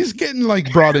dealer, he's getting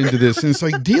like brought into this, and it's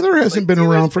like dealer hasn't been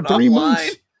around for 3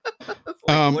 months.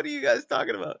 What are you guys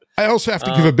talking about? I also have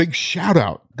to give a big shout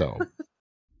out though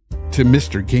to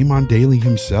Mr. Game On Daily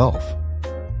himself,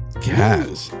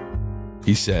 Gaz.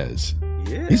 He says.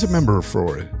 Yes. He's a member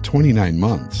for 29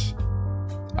 months.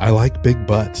 I like big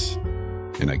butts,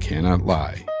 and I cannot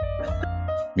lie.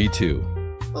 Me too.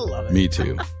 Love it. Me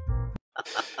too.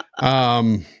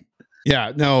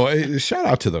 Yeah, no, shout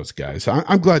out to those guys.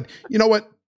 I'm glad. You know what?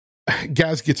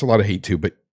 Gaz gets a lot of hate too,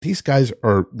 but these guys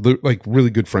are like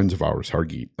really good friends of ours,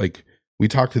 Hargeet. Like, we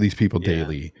talk to these people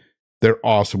daily. They're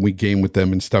awesome. We game with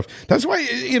them and stuff. That's why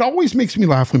it always makes me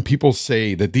laugh when people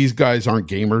say that these guys aren't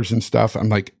gamers and stuff. I'm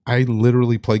like, I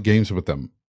literally play games with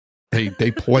them. They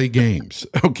play games.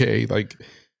 Okay. Like,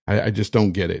 I just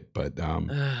don't get it. But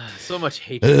so much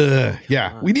hate.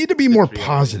 Yeah. We need to be more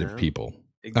positive, people.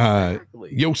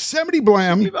 Exactly. Yosemite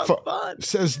Blam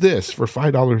says this for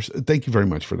 $5. Thank you very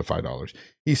much for the $5.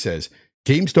 He says,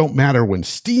 games don't matter when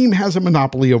Steam has a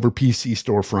monopoly over PC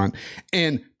storefront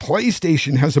and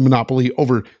PlayStation has a monopoly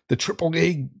over the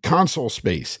AAA console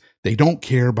space. They don't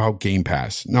care about Game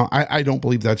Pass. No, I don't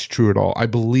believe that's true at all. I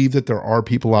believe that there are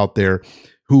people out there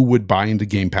who would buy into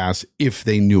Game Pass if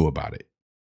they knew about it.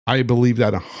 I believe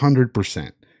that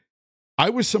 100%. I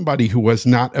was somebody who was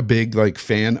not a big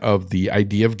fan of the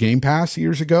idea of Game Pass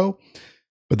years ago.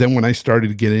 But then when I started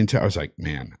to get into it, I was like,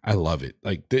 man, I love it.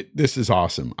 Like, this is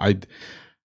awesome.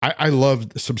 I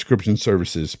love subscription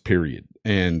services, period.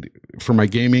 And for my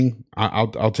gaming,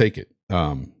 I'll take it.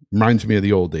 Reminds me of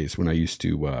the old days when I used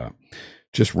to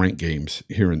just rent games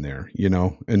here and there,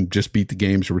 and just beat the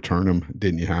games, return them.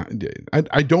 Didn't you have?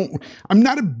 I'm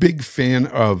not a big fan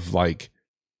of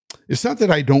it's not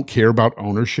that I don't care about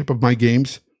ownership of my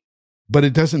games, but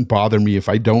it doesn't bother me if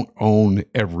I don't own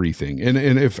everything. And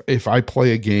if I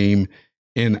play a game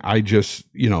and I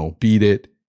just, beat it,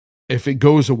 if it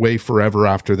goes away forever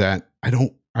after that, I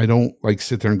don't I don't like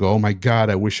sit there and go, oh my God,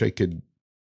 I wish I could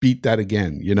beat that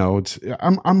again. You know,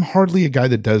 I'm hardly a guy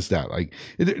that does that. Like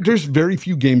there's very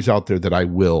few games out there that I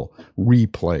will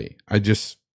replay.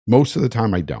 Most of the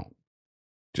time I don't.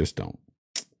 Just don't.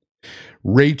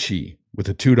 Raichi with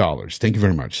a $2. Thank you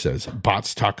very much. Says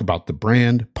bots talk about the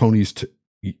brand, ponies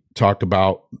talk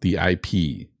about the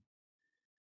IP.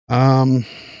 No,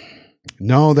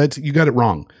 you got it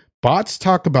wrong. Bots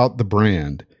talk about the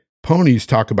brand, ponies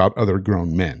talk about other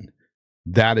grown men.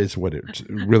 That is what it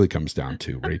really comes down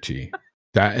to, Raichi.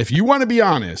 That if you want to be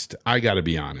honest, I got to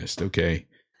be honest. Okay,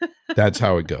 that's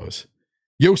how it goes.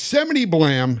 Yosemite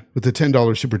Blam with the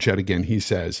 $10 super chat again. He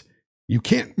says, you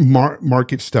can't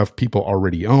market stuff people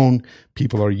already own.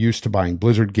 People are used to buying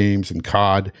Blizzard games and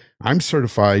COD. I'm a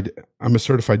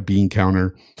certified bean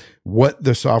counter. What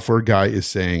the software guy is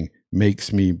saying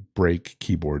makes me break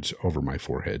keyboards over my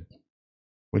forehead.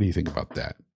 What do you think about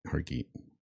that, Hargeet?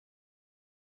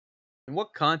 In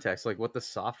what context? Like what the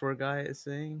software guy is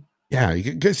saying? Yeah,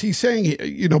 because he's saying,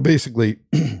 basically,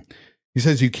 he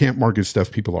says you can't market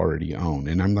stuff people already own.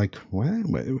 And I'm like,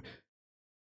 what?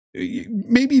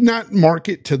 Maybe not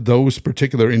market to those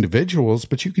particular individuals,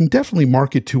 but you can definitely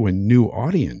market to a new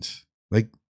audience. Like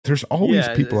there's always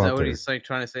people out there. Is that what he's like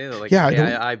trying to say? Though? Like,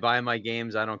 yeah, I buy my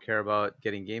games. I don't care about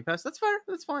getting Game Pass. That's fair.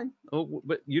 That's fine. Oh,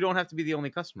 but you don't have to be the only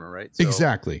customer, right? So,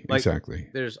 exactly.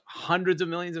 There's hundreds of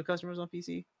millions of customers on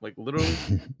PC, like literally,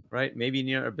 right? Maybe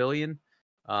near a billion.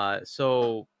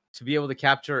 So to be able to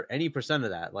capture any percent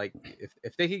of that, like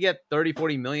if they could get 30,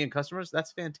 40 million customers,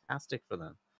 that's fantastic for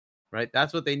them. Right,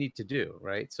 that's what they need to do.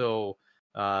 Right, so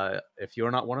if you're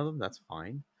not one of them, that's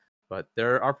fine, but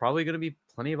there are probably going to be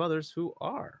plenty of others who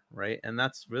are, right, and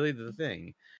that's really the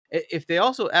thing. If they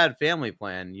also add family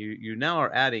plan, you now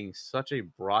are adding such a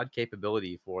broad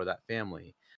capability for that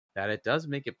family that it does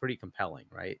make it pretty compelling,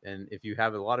 right? And if you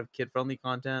have a lot of kid-friendly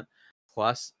content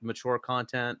plus mature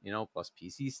content, plus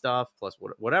PC stuff plus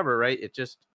whatever, right, it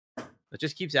just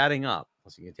keeps adding up.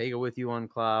 Plus you can take it with you on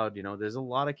cloud. There's a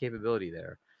lot of capability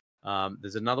there.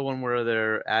 There's another one where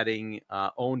they're adding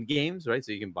owned games, right?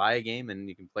 So you can buy a game and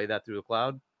you can play that through the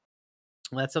cloud.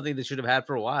 That's something they should have had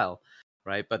for a while,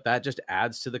 right? But that just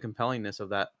adds to the compellingness of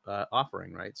that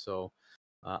offering, right? So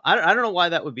I don't know why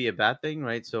that would be a bad thing,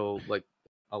 right? So like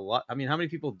a lot. I mean, how many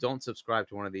people don't subscribe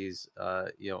to one of these,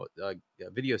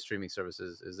 video streaming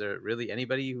services? Is there really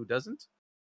anybody who doesn't?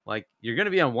 Like you're going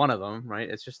to be on one of them, right?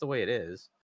 It's just the way it is.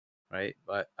 Right.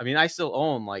 But I mean, I still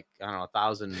own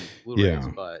 1,000 Blu-rays,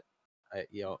 but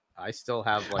I still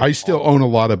have I still own a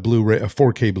lot of Blu-ray,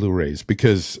 4K Blu-rays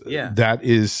because that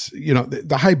is,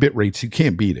 the high bit rates, you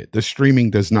can't beat it. The streaming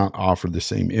does not offer the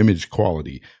same image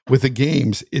quality. With the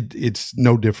games, it's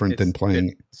no different than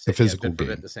playing the physical game.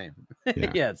 Bit the same.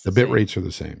 It's the bit rates are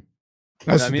the same.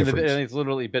 That's the difference. It's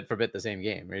literally bit for bit the same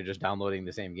game. You're just downloading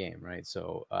the same game, right?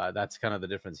 So that's kind of the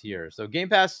difference here. So Game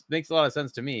Pass makes a lot of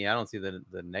sense to me. I don't see the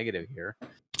negative here.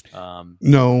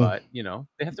 No, but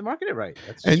they have to market it right.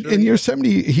 And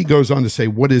Yosemite, he goes on to say,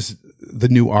 what is the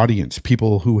new audience?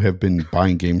 People who have been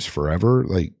buying games forever,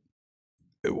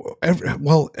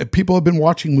 people have been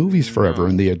watching movies forever,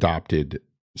 and they adopted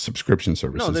subscription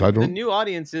services. The new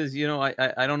audience is,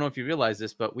 I don't know if you realize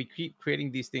this, but we keep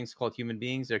creating these things called human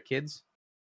beings. They're kids,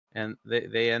 and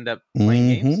they end up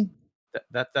playing games.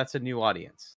 That's a new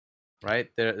audience, right?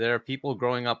 There are people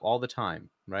growing up all the time,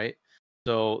 right?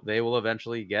 So they will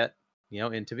eventually get,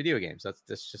 into video games.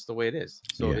 That's just the way it is.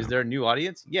 So is there a new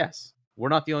audience? Yes. We're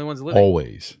not the only ones living.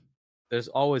 Always. There's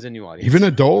always a new audience. Even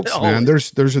adults, man.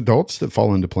 There's adults that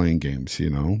fall into playing games,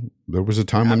 There was a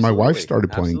time when my wife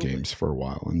started playing games for a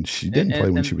while, and she didn't play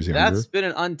when she was younger. That's been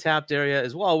an untapped area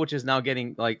as well, which is now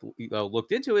getting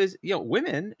looked into. Is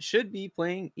women should be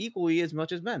playing equally as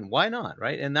much as men. Why not,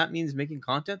 right? And that means making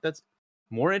content that's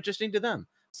more interesting to them.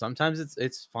 Sometimes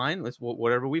it's fine. It's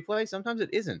whatever we play. Sometimes it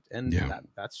isn't, and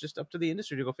that's just up to the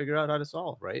industry to go figure out how to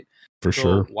solve, right? For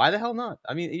sure. Why the hell not?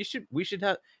 I mean, we should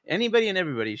have anybody and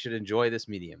everybody should enjoy this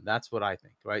medium. That's what I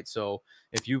think, right? So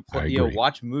if you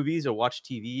watch movies or watch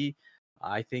TV,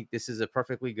 I think this is a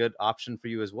perfectly good option for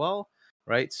you as well,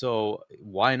 right? So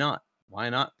why not? Why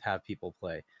not have people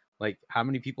play? Like, how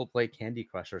many people play Candy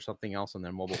Crush or something else on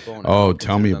their mobile phone? Oh,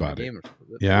 tell me about it.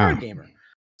 They're a gamer.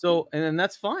 So, and then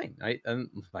that's fine, right? And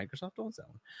Microsoft owns that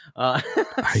one.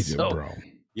 I do, bro.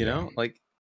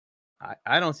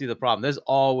 I don't see the problem. There's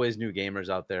always new gamers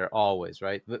out there, always,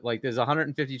 right? Like, there's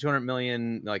 150, 200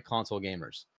 million console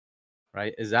gamers,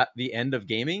 right? Is that the end of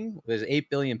gaming? There's 8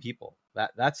 billion people.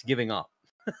 That's giving up.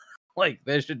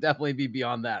 There should definitely be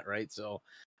beyond that, right? So,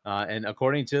 and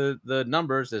according to the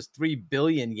numbers, there's 3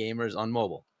 billion gamers on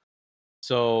mobile.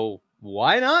 So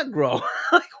why not grow?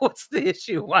 Like, what's the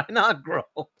issue? Why not grow?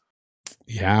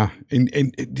 Yeah,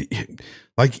 and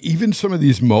like even some of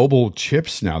these mobile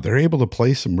chips now, they're able to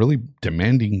play some really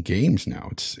demanding games now.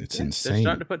 It's insane. They're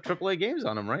starting to put AAA games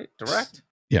on them, right? Direct.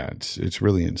 Yeah, it's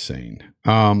really insane.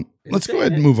 Let's go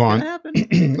ahead and move on.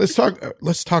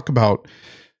 Let's talk about,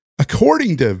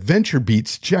 according to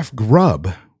VentureBeat's Jeff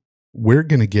Grubb, we're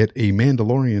going to get a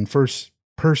Mandalorian first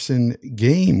person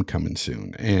game coming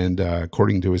soon. And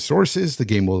according to his sources, the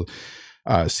game will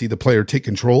see the player take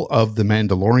control of the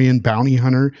Mandalorian bounty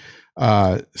hunter.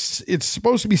 It's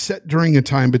supposed to be set during a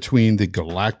time between the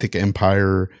Galactic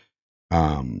Empire,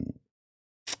 a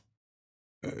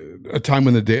time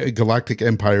when the Galactic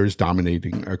Empire is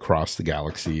dominating across the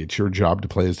galaxy. It's your job to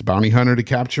play as the bounty hunter to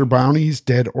capture bounties,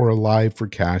 dead or alive, for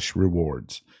cash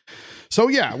rewards. So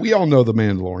yeah, we all know the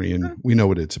Mandalorian. We know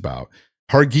what it's about.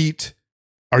 Hargeet,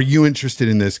 are you interested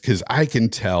in this? Because I can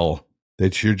tell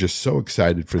that you're just so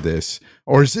excited for this.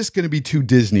 Or is this going to be too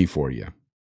Disney for you?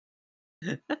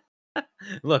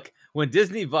 Look, when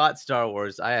Disney bought Star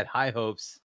Wars, I had high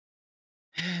hopes,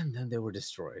 and then they were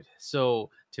destroyed. So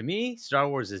to me, Star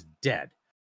Wars is dead.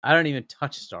 I don't even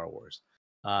touch Star Wars.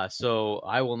 So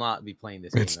I will not be playing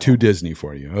this. It's too Disney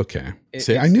for you. Okay.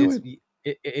 I knew it.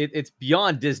 It's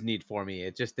beyond Disney for me.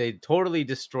 It just, they totally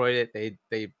destroyed it.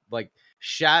 They like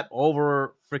shat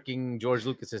over freaking George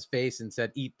Lucas's face and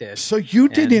said, "Eat this." So you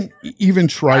didn't even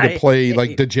try to play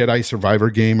like the Jedi Survivor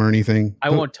game or anything?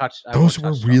 I won't touch. Those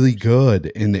were really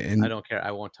good. And I don't care. I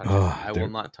won't touch it. I will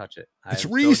not touch it. It's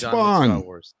Respawn. Star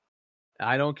Wars.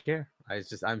 I don't care.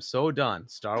 I'm so done.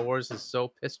 Star Wars has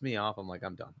so pissed me off. I'm like,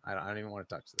 I'm done. I don't even want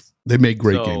to touch this. They made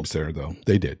great games there, though.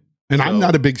 They did. And I'm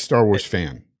not a big Star Wars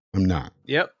fan. I'm not.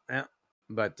 Yep. Yeah.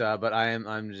 But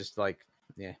I'm just like,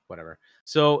 yeah, whatever.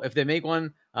 So if they make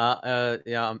one,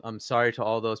 yeah, I'm sorry to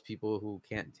all those people who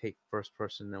can't take first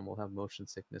person and will have motion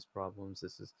sickness problems.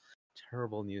 This is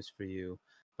terrible news for you.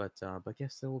 But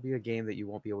yes, there will be a game that you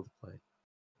won't be able to play.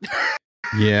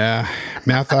 Yeah.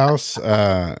 Mathhouse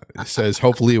says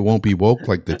hopefully it won't be woke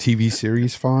like the TV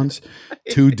series Fonz.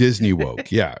 Too Disney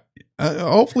woke. Yeah.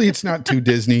 Hopefully it's not too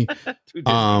Disney.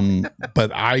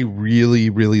 But I really,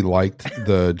 really liked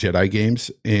the Jedi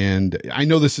games, and I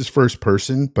know this is first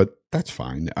person, but that's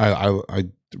fine. I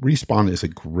Respawn is a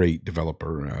great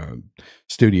developer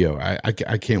studio. I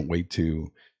can't wait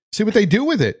to see what they do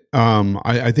with it.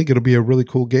 I think it'll be a really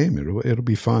cool game. It'll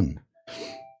be fun.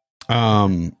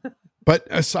 But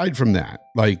aside from that,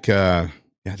 like, yeah,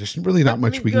 there's really not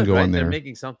much we can go on there. They're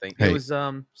making something. Hey. It was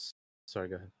sorry,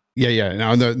 go ahead. Yeah.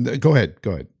 Now, go ahead.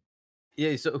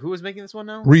 Yeah. So who was making this one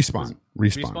now?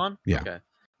 Respawn. Yeah. Okay.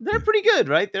 They're pretty good,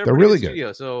 right? They're really good.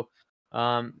 Studio. So,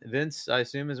 Vince, I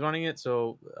assume, is running it.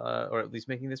 So, or at least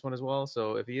making this one as well.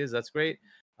 So if he is, that's great.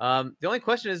 The only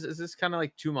question is this kind of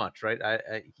like too much, right?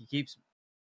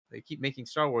 They keep making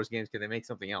Star Wars games. Can they make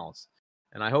something else?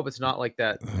 And I hope it's not like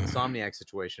that Insomniac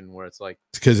situation where it's like,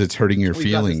 it's because it's hurting your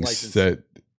feelings that,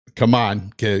 come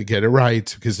on, get it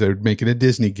right, because they're making a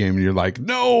Disney game and you're like,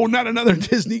 no, not another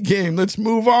Disney game. Let's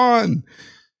move on.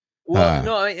 Well,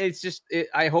 no, it's just,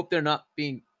 I hope they're not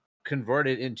being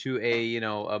converted into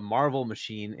a Marvel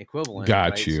machine equivalent.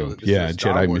 Got right? you. So yeah.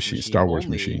 Jedi machine, Star Wars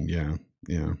machine. Yeah.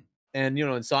 And,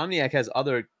 Insomniac has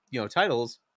other,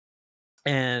 titles.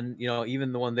 And,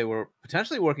 even the one they were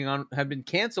potentially working on have been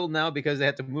canceled now because they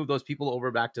had to move those people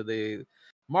over back to the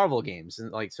Marvel games.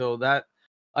 And so that,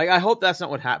 I hope that's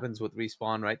not what happens with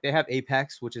Respawn, right? They have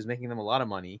Apex, which is making them a lot of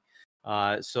money.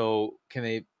 So can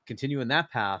they continue in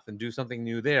that path and do something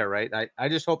new there, right? I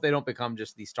just hope they don't become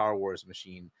just the Star Wars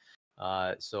machine.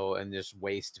 And just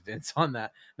waste Vince on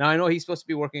that. Now I know he's supposed to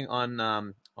be working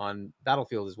on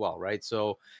Battlefield as well, right?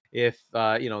 So if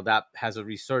that has a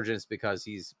resurgence because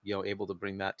he's able to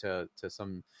bring that to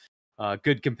some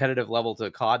good competitive level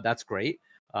to COD, that's great.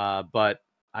 But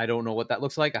I don't know what that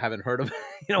looks like. I haven't heard of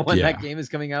when that game is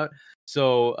coming out.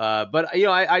 So but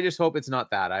I just hope it's not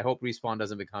that. I hope Respawn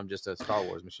doesn't become just a Star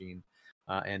Wars machine.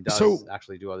 And does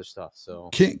actually do other stuff. So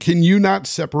can you not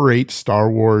separate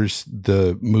Star Wars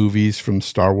the movies from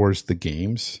Star Wars the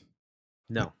games?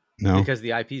 No, because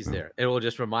the IP's there. It will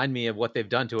just remind me of what they've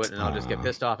done to it, and I'll just get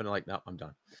pissed off and like, no, I'm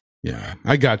done. Yeah,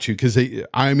 I got you. Because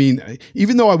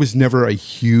even though I was never a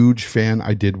huge fan,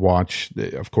 I did watch,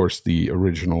 of course, the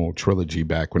original trilogy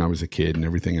back when I was a kid and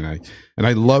everything, and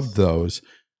I loved those.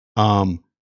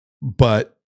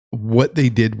 But what they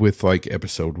did with like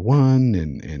episode 1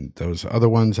 and those other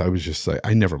ones, I was just like,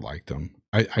 I never liked them.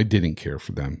 I didn't care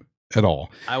for them at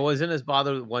all. I wasn't as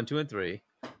bothered with 1, 2, and 3.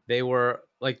 They were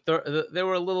like, they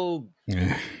were a little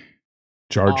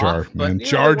Jar Jar, off, man. But,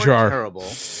 Jar Jar. Terrible.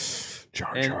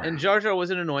 Jar Jar. And Jar Jar was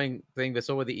an annoying thing, but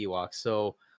so were the Ewoks.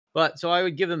 So I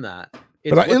would give them that.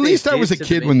 But at least I was a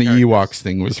kid when the Ewoks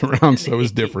thing was around, so it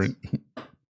was different.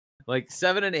 Like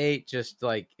 7 and 8, just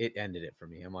like it ended it for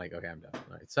me. I'm like, okay, I'm done. All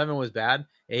right. 7 was bad.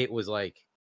 8 was like,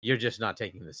 you're just not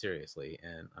taking this seriously,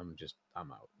 and I'm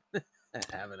out.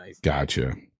 Have a nice day.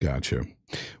 Gotcha.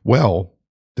 Well,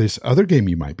 this other game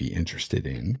you might be interested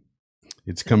in,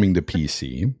 it's coming to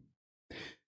PC.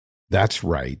 That's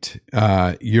right.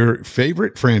 Your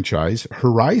favorite franchise,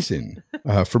 Horizon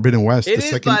Forbidden West, the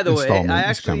second installment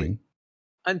is coming.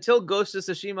 Until Ghost of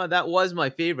Tsushima, that was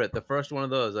my favorite. The first one of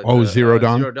those. Like Zero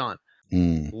Dawn? Zero Dawn.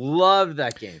 Loved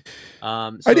that game.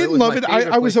 So I didn't love it.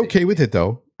 I was okay with it,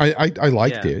 though. I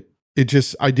liked it. It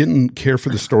just, I didn't care for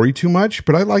the story too much,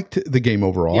 but I liked the game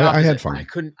overall. I had fun. I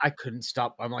couldn't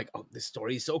stop. I'm like, oh, this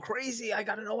story is so crazy. I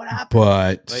got to know what happened.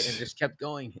 But it just kept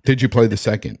going. Did you play the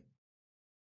second?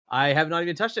 I have not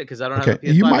even touched it because I don't have a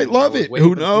PS5. You might love it.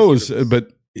 Who knows?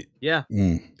 But yeah.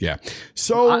 Yeah.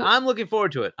 So I'm looking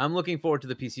forward to it. I'm looking forward to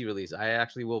the PC release. I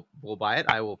actually will buy it.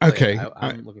 I will play it.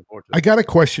 I'm looking forward to it. I got a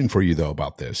question for you, though,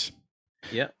 about this.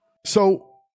 Yeah. So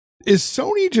is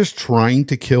Sony just trying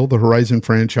to kill the Horizon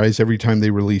franchise every time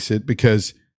they release it?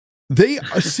 Because they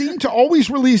seem to always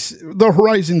release the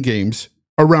Horizon games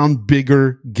around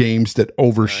bigger games that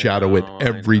overshadow it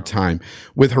every time.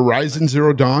 With Horizon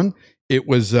Zero Dawn, it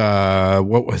was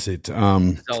what was it?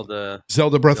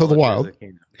 Zelda Breath of the Wild.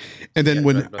 And then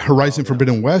when Horizon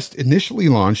Forbidden West initially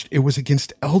launched, it was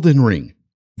against Elden Ring.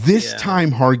 This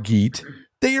time, Hargeet,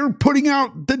 they are putting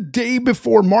out the day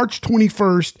before March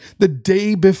 21st, the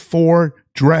day before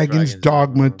Dragon's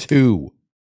Dogma 2.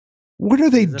 What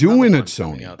are they doing at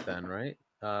Sony? Out then, right?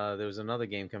 There was another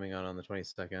game coming out on the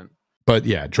 22nd. But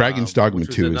yeah, Dragon's Dogma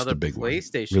 2 is the big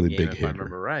PlayStation one. Really game, big if hitter. I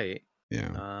remember right.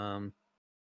 Yeah.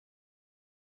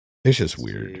 It's just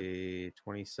weird.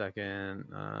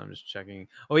 22nd. I'm just checking.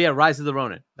 Oh yeah, Rise of the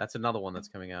Ronin. That's another one that's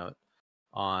coming out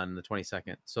on the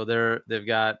 22nd. So they've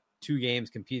got 2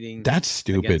 games competing. That's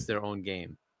stupid. Against their own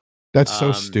game. That's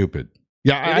so stupid.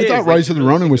 Yeah, I thought Rise of the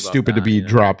Ronin was stupid to be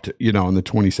dropped, on the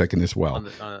 22nd as well,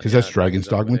 because that's Dragon's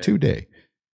Dogma 2 day,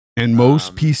 and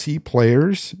most PC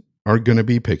players are going to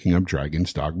be picking up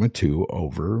Dragon's Dogma 2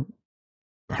 over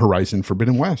Horizon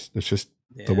Forbidden West. That's just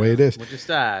the way it is. Which is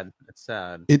sad. It's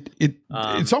sad.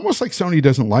 It's almost like Sony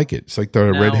doesn't like it. It's like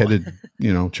the redheaded,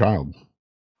 child.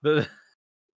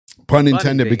 Pun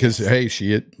intended, because hey,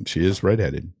 she is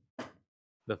redheaded.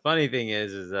 The funny thing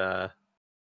is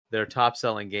their top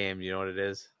selling game. You know what it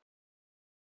is?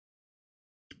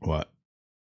 What?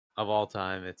 Of all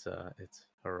time, it's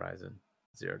Horizon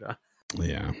Zero Dawn.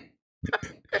 Yeah.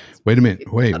 Wait a minute.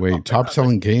 Wait. Top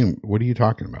selling game. What are you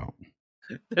talking about?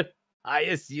 The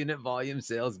highest unit volume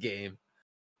sales game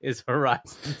is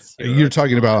Horizon Zero You're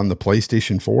talking about on the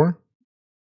PlayStation 4?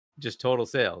 Just total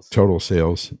sales. Total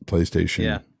sales, PlayStation.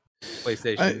 Yeah.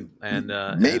 PlayStation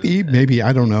maybe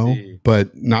I don't know,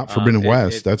 but not Forbidden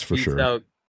West, that's for sure.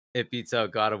 It beats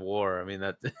out God of War. I mean,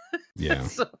 that. Yeah.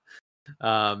 So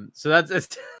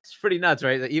it's pretty nuts,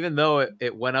 right? Even though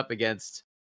it went up against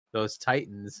those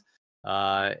Titans,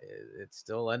 it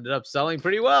still ended up selling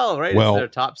pretty well, right? Well, it's their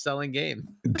top selling game.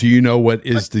 Do you know what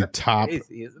is the top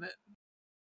crazy, isn't it?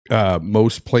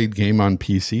 Most played game on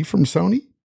PC from Sony?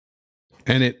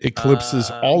 And it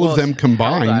eclipses all of them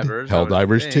combined.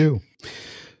 Helldivers 2.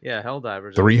 Yeah,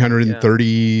 Helldivers.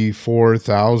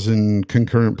 334,000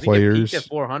 concurrent players. It peaked at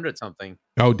 400 something.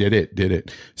 Oh, did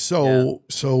it? So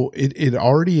it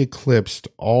already eclipsed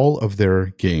all of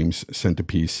their games sent to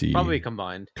PC. Probably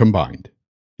combined.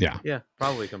 Yeah. Yeah,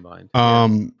 probably combined. I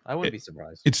wouldn't be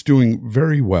surprised. It's doing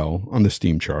very well on the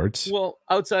Steam charts. Well,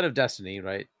 outside of Destiny,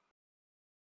 right?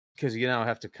 Because you now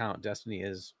have to count Destiny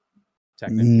as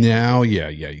technically. Now, yeah,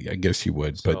 I guess you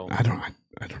would, but I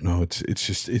don't know.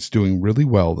 It's doing really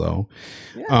well though.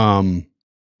 Yeah.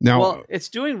 Now it's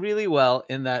doing really well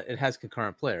in that it has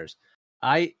concurrent players.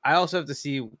 I also have to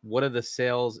see what are the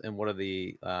sales and what are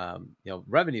the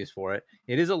revenues for it.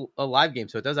 It is a live game,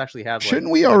 so it does actually have.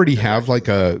 Shouldn't we already have like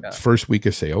a first week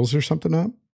of sales or something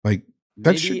up? Like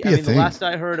that should be a thing. The last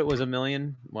I heard, it was 1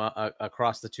 million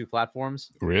across the 2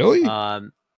 platforms. Really?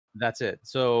 That's it.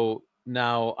 So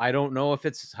now I don't know if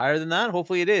it's higher than that.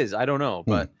 Hopefully it is. I don't know,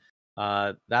 but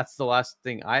that's the last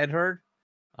thing I had heard.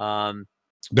 That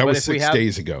was 6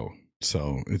 days ago,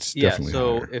 so it's definitely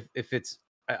higher. If it's,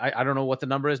 I don't know what the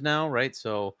number is now, right?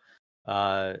 So,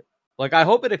 I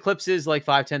hope it eclipses like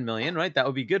 5-10 million, right? That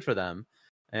would be good for them,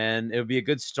 and it would be a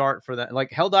good start for that. Like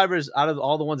Helldivers, out of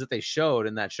all the ones that they showed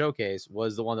in that showcase,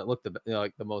 was the one that looked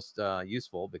the most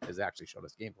useful because it actually showed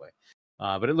us gameplay.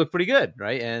 But it looked pretty good,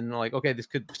 right? And okay, this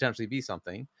could potentially be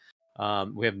something.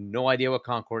 We have no idea what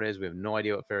Concord is. We have no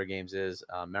idea what Fair Games is.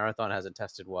 Marathon hasn't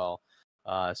tested well.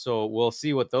 So we'll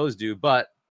see what those do. But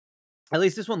at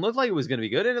least this one looked like it was going to be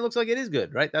good, and it looks like it is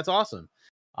good, right? That's awesome.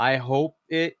 I hope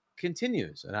it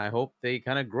continues, and I hope they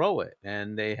kind of grow it,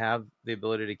 and they have the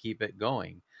ability to keep it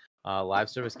going. Live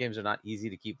service games are not easy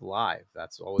to keep live.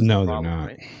 That's always the problem, they're not.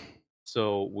 right?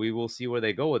 So we will see where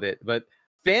they go with it. But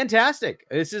fantastic.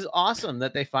 This is awesome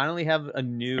that they finally have a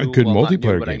good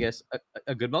multiplayer but game. I guess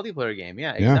a good multiplayer game.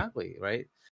 Yeah, exactly. Right.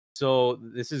 So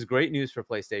this is great news for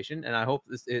PlayStation, and I hope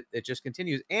it just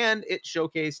continues. And it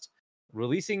showcased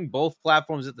releasing both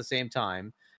platforms at the same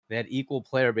time. They had equal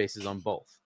player bases on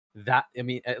both. That, I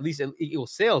mean, at least equal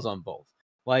sales on both.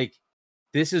 Like,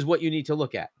 this is what you need to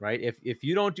look at, right? If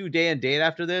you don't do day and date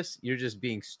after this, you're just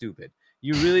being stupid.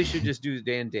 You really should just do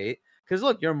day and date. Because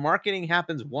look, your marketing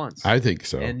happens once. I think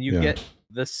so. And you get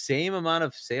the same amount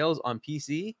of sales on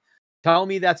PC. Tell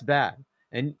me that's bad.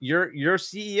 And your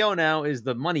CEO now is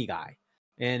the money guy.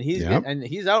 And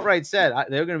he's outright said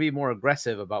they're going to be more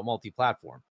aggressive about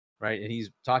multi-platform, right? And he's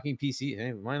talking PC. And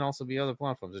it might also be other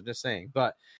platforms. I'm just saying.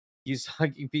 But he's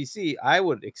talking PC. I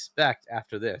would expect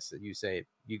after this that you say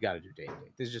you got to do day and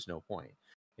date. There's just no point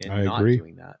in agree.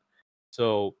 doing that.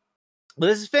 So, but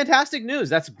this is fantastic news.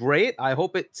 That's great. I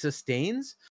hope it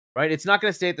sustains, right? It's not going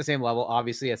to stay at the same level.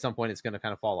 Obviously, at some point, it's going to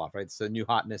kind of fall off, right? It's the new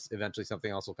hotness. Eventually, something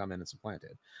else will come in and supplant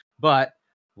it. But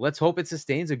let's hope it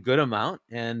sustains a good amount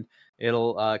and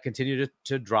it'll continue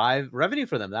to drive revenue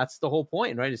for them. That's the whole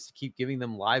point, right? Is to keep giving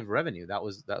them live revenue.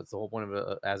 That's the whole point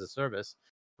of as a service,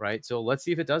 right? So let's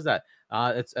see if it does that.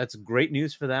 That's great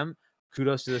news for them.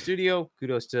 Kudos to the studio.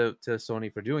 Kudos to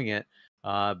Sony for doing it.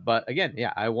 But again,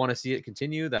 I want to see it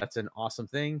continue. That's an awesome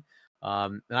thing.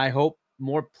 And I hope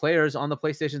more players on the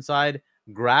PlayStation side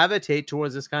gravitate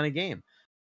towards this kind of game.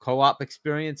 Co-op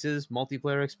experiences,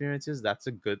 multiplayer experiences, that's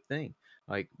a good thing.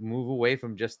 Like, move away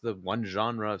from just the one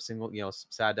genre of single,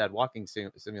 sad dad walking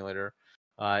simulator.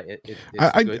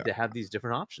 It's good to have these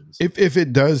different options. If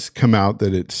it does come out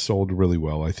that it's sold really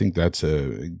well, I think that's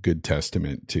a good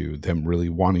testament to them really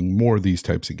wanting more of these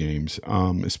types of games,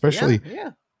 especially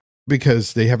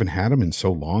because they haven't had them in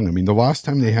so long. I mean, the last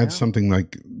time they had something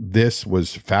like this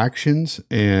was Factions,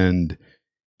 and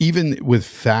even with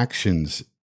Factions,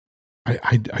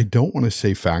 I don't want to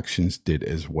say Factions did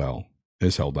as well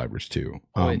as Helldivers 2.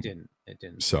 It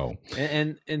didn't. So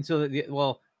and so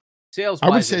sales. I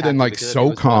would say then like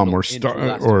SOCOM or Star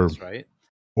right?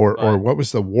 Or what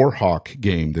was the Warhawk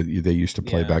game that they used to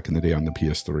play back in the day on the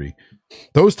PS3?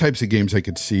 Those types of games I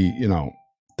could see,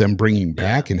 them bringing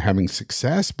back and having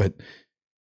success, but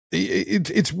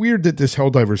it's weird that this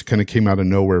Helldivers kind of came out of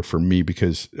nowhere for me,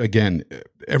 because again,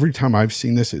 every time I've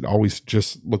seen this, it always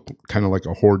just looked kind of like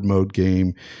a horde mode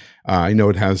game. I know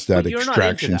it has that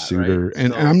extraction shooter, right?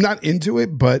 and I'm not into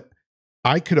it, but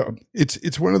I could.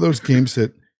 It's one of those games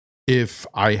that if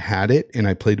I had it and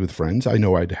I played with friends, I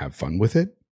know I'd have fun with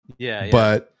it.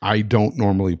 But I don't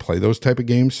normally play those type of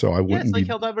games, so I wouldn't. It's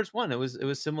like Helldivers 1. It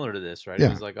was similar to this, right? It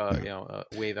was like a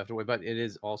wave after wave, but it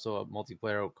is also a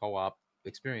multiplayer co-op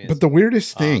experience. But the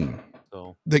weirdest thing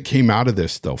that came out of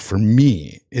this, though, for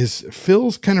me, is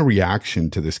Phil's kind of reaction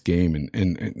to this game,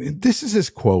 and this is his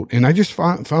quote, and I just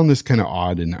found this kind of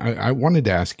odd, and I wanted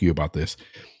to ask you about this.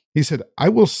 He said, "I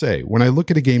will say, when I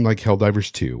look at a game like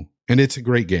Helldivers 2, and it's a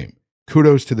great game,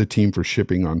 kudos to the team for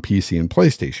shipping on PC and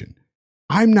PlayStation.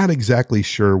 I'm not exactly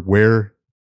sure where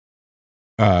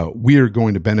we are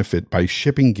going to benefit by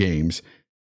shipping games."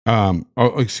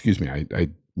 Excuse me, I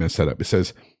messed that up. It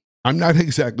says, "I'm not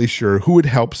exactly sure who it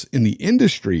helps in the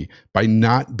industry by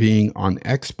not being on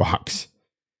Xbox.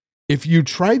 If you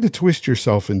try to twist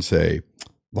yourself and say,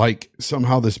 like,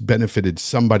 somehow this benefited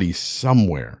somebody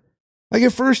somewhere." Like,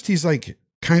 at first he's like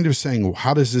kind of saying, well,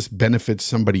 how does this benefit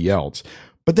somebody else?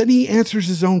 But then he answers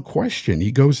his own question.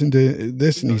 He goes into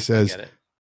this and he says,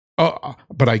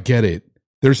 but I get it.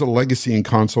 There's a legacy in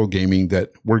console gaming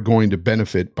that we're going to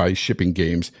benefit by shipping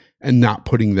games and not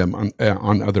putting them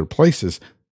on other places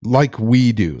like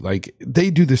we do. Like, they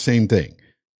do the same thing.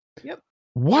 Yep.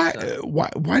 Why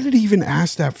did he even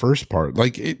ask that first part?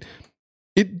 Like,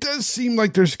 it does seem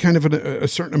like there's kind of a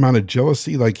certain amount of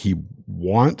jealousy. Like, he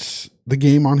wants the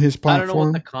game on his platform. I don't know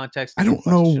what the context of the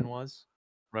question was.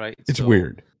 Right. It's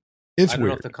weird. I don't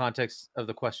know if the context of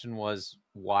the question was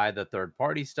why the third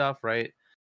party stuff, right?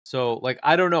 So, like,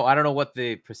 I don't know what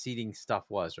the preceding stuff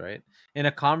was, right? In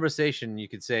a conversation, you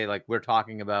could say, like, we're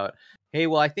talking about, hey,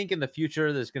 well, I think in the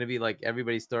future there's going to be like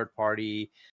everybody's third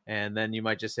party, and then you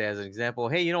might just say as an example,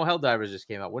 hey, Helldivers just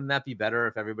came out. Wouldn't that be better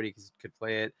if everybody could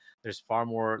play it? There's far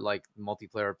more like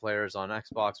multiplayer players on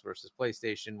Xbox versus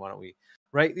PlayStation. Why don't we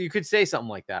right? You could say something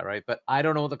like that, right? But I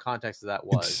don't know what the context of that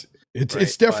was.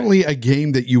 It's definitely a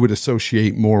game that you would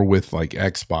associate more with like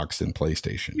Xbox than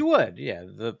PlayStation. You would, yeah.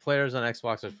 The players on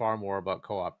Xbox are far more about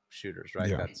co-op shooters, right?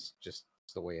 Yeah. That's just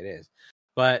the way it is.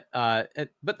 But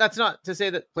that's not to say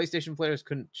that PlayStation players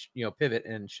couldn't, pivot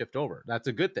and shift over. That's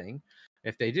a good thing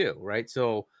if they do, right?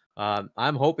 So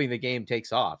I'm hoping the game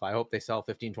takes off. I hope they sell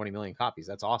 15, 20 million copies.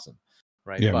 That's awesome,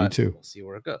 right? Yeah, but me too. We'll see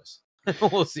where it goes.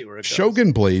 We'll see where it goes.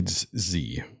 Shogun Blades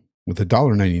Z with a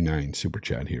 $1.99 super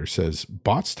chat here says,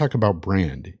 bots talk about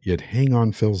brand, yet hang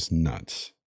on Phil's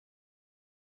nuts.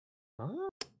 Huh?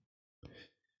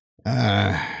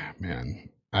 Man,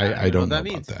 I don't know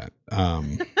about that.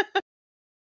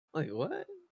 Like what?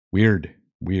 Weird.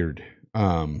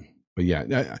 But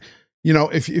yeah,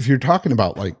 if you're talking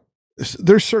about like,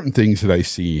 there's certain things that I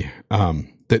see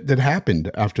that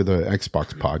happened after the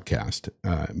Xbox podcast.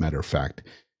 Matter of fact,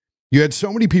 you had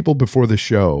so many people before the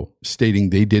show stating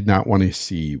they did not want to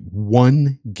see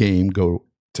one game go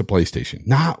to PlayStation,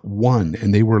 not one,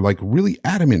 and they were like really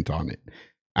adamant on it.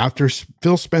 After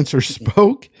Phil Spencer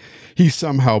spoke, he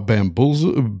somehow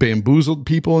bamboozled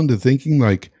people into thinking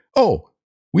like, oh,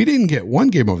 we didn't get one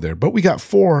game over there, but we got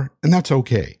 4, and that's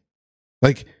okay.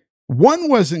 Like 1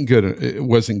 wasn't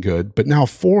good, but now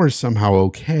 4 is somehow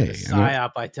okay. The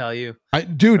psyop, I tell you,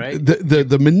 dude, right?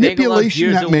 the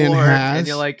manipulation that man has, and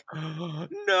you're like, oh,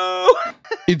 no,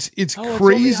 it's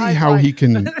crazy how he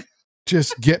can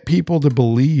just get people to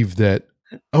believe that.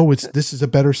 Oh, this is a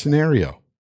better scenario.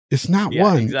 It's not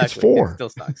 1, exactly. It's 4. It still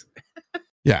sucks.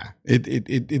 Yeah,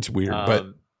 it's weird,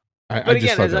 but. But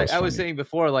again, as I was saying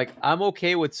before, like I'm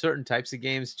okay with certain types of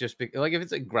games, like if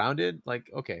it's like Grounded, like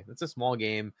okay, that's a small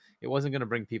game. It wasn't going to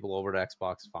bring people over to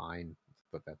Xbox. Fine,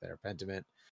 put that there. Pentiment,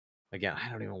 again, I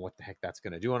don't even know what the heck that's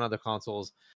going to do on other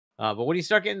consoles. But when you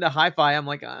start getting to hi-fi, I'm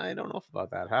like, I don't know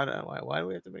about that. Why do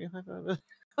we have to bring hi-fi?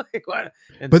 Like, what?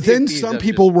 But then some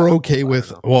people were okay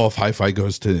with, well, if hi-fi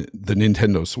goes to the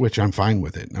Nintendo Switch, I'm fine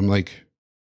with it. And I'm like.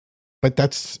 But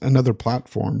that's another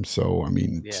platform, so I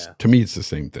mean, to me, it's the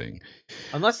same thing.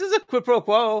 Unless there's a quid pro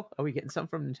quo, are we getting something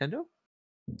from Nintendo?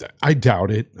 I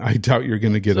doubt it. I doubt you're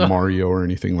going to get a Mario or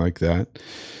anything like that,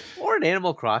 or an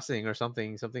Animal Crossing or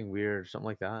something weird, something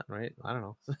like that, right? I don't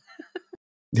know.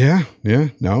 Yeah,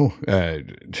 no,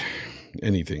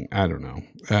 anything. I don't know.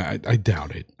 I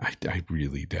doubt it. I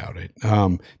really doubt it.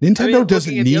 Nintendo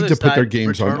doesn't need to put their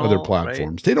games on other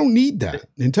platforms. Right? They don't need that.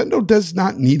 Nintendo does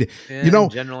not need it. Yeah,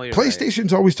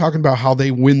 PlayStation's always talking about how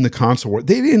they win the console war.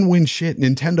 They didn't win shit.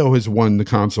 Nintendo has won the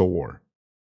console war.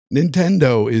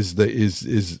 Nintendo is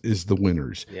the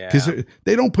winners because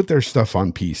they don't put their stuff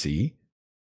on PC.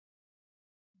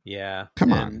 Yeah,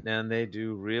 come on, and they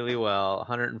do really well.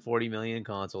 140 million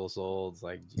consoles sold.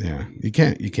 Like, yeah, you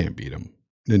can't beat them.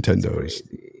 Nintendo's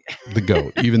the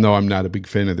GOAT. Even though I'm not a big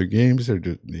fan of their games, they're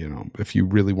just, if you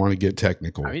really want to get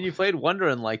technical. I mean, you played Wonder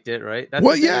and liked it, right? That's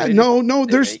no.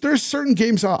 There's certain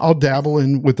games I'll dabble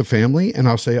in with the family, and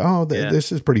I'll say, oh,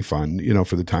 this is pretty fun,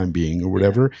 for the time being or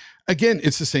whatever. Yeah. Again,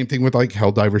 it's the same thing with like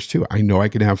Helldivers 2. I know I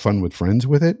can have fun with friends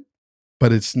with it.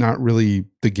 But it's not really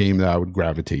the game that I would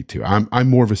gravitate to. I'm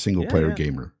more of a single player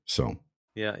gamer. So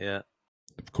yeah.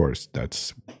 Of course,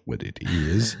 that's what it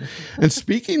is. And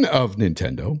speaking of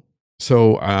Nintendo,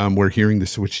 so we're hearing the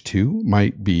Switch 2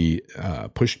 might be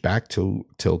pushed back till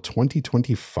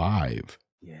 2025.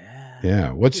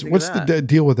 Yeah. What's the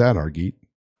deal with that, Argeet?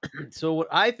 So what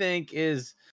I think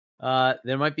is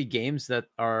there might be games that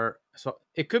are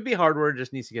it could be hardware, it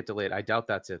just needs to get delayed. I doubt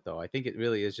that's it though. I think it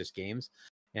really is just games.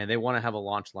 And they want to have a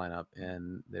launch lineup,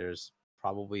 and there's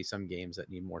probably some games that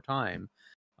need more time.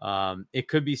 It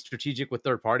could be strategic with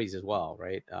third parties as well,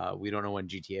 right? We don't know when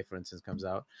GTA, for instance, comes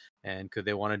out, and could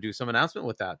they want to do some announcement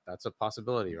with that? That's a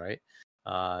possibility, right?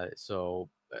 So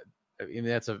I mean,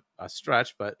 that's a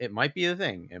stretch, but it might be a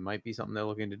thing. It might be something they're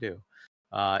looking to do.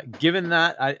 Given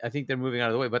that, I think they're moving out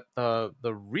of the way. But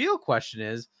the real question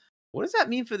is, what does that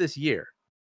mean for this year?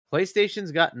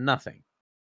 PlayStation's got nothing.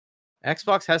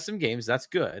 Xbox has some games. That's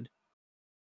good.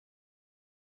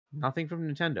 Nothing from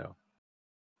Nintendo.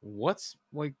 What's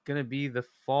going to be the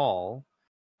fall?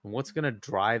 And what's going to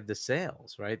drive the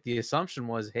sales, right? The assumption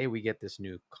was, hey, we get this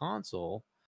new console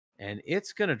and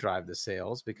it's going to drive the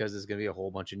sales because there's going to be a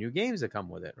whole bunch of new games that come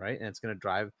with it, right? And it's going to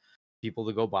drive people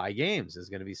to go buy games. There's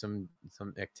going to be some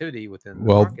activity within the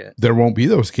market. There won't be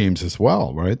those games as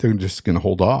well, right? They're just going to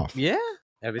hold off. Yeah.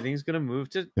 Everything's going to move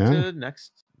to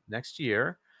next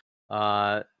year.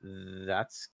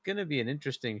 That's going to be an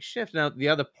interesting shift. Now, the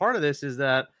other part of this is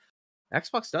that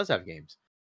Xbox does have games,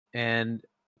 and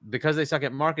because they suck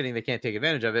at marketing, they can't take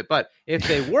advantage of it. But if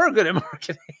they were good at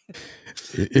marketing,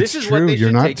 this is true. What they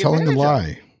You're not telling a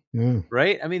lie. Yeah.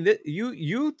 Right? I mean,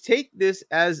 you take this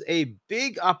as a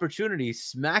big opportunity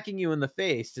smacking you in the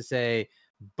face to say,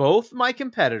 both my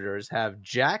competitors have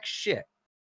jack shit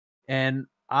and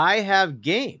I have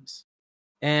games.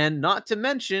 And not to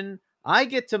mention, I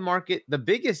get to market the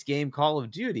biggest game, Call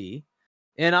of Duty,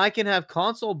 and I can have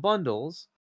console bundles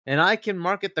and I can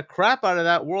market the crap out of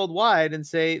that worldwide and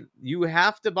say, you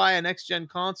have to buy a next gen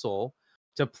console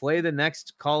to play the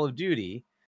next Call of Duty.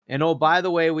 And oh, by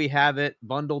the way, we have it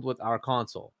bundled with our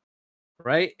console,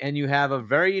 right? And you have a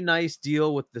very nice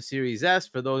deal with the Series S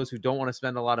for those who don't want to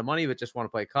spend a lot of money but just want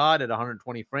to play COD at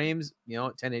 120 frames, at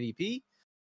 1080p.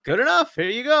 Good enough. Here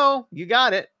you go. You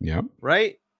got it. Yep.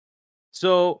 Right?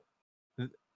 So,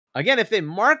 again, if they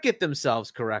market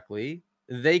themselves correctly,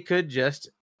 they could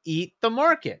just eat the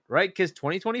market, right? Because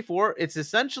 2024, it's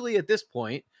essentially at this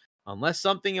point, unless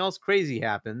something else crazy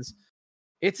happens,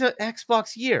 it's an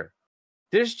Xbox year.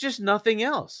 There's just nothing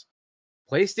else.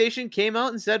 PlayStation came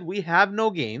out and said, we have no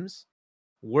games.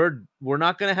 We're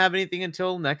not going to have anything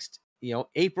until next,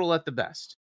 April at the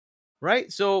best.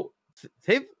 Right? So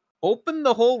they've opened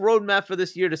the whole roadmap for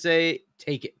this year to say,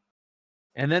 take it.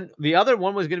 And then the other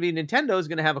one was going to be Nintendo is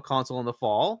going to have a console in the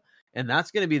fall, and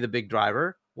that's going to be the big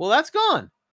driver. Well, that's gone.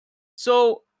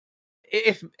 So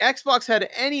if Xbox had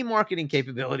any marketing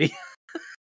capability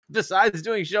besides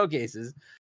doing showcases,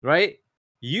 right?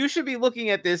 You should be looking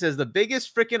at this as the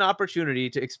biggest freaking opportunity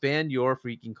to expand your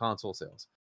freaking console sales,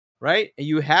 right? And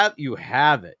you have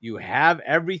it. You have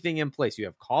everything in place. You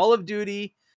have Call of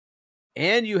Duty,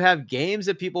 and you have games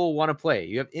that people want to play.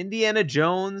 You have Indiana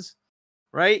Jones,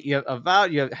 right? You have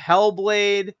Avowed. You have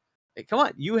Hellblade. Hey, come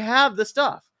on, you have the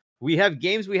stuff. We have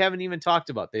games we haven't even talked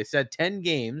about. They said 10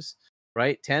 games,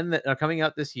 right? 10 that are coming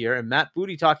out this year. And Matt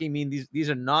Booty talking these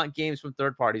are not games from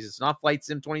third parties. It's not Flight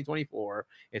Sim 2024.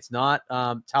 It's not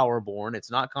Towerborn.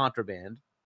 It's not Contraband.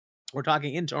 We're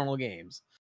talking internal games,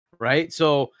 right?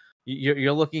 So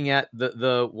you're looking at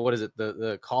the what is it?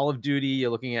 The Call of Duty.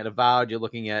 You're looking at Avowed. You're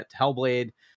looking at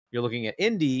Hellblade. You're looking at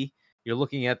Indie. You're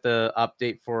looking at the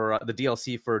update for the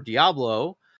DLC for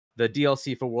Diablo, the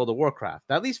DLC for World of Warcraft.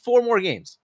 At least 4 more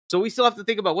games. So we still have to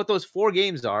think about what those 4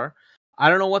 games are. I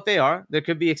don't know what they are. There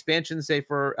could be expansions, say,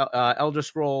 for Elder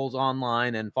Scrolls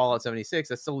Online and Fallout 76.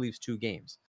 That still leaves 2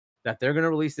 games that they're going to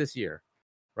release this year,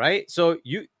 right? So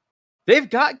they've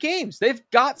got games. They've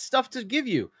got stuff to give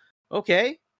you.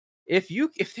 Okay, if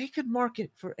they could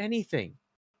market for anything,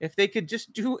 if they could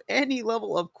just do any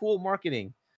level of cool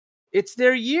marketing, it's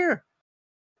their year.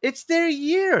 It's their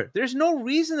year. There's no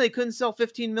reason they couldn't sell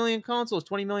 15 million consoles,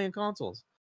 20 million consoles.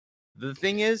 The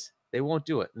thing is, they won't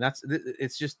do it. And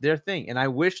it's just their thing. And I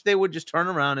wish they would just turn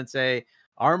around and say,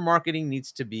 our marketing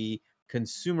needs to be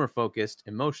consumer focused,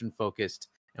 emotion focused,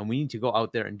 and we need to go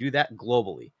out there and do that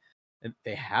globally. And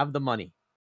they have the money.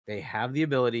 They have the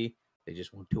ability. They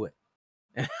just won't do it.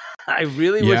 And I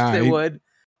really wish they would.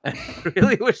 I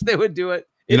really wish they would do it.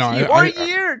 It's your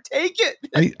year. Take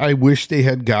it. I wish they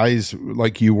had guys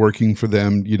like you working for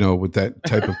them, with that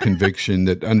type of conviction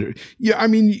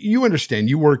you understand.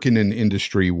 You work in an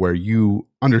industry where you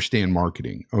understand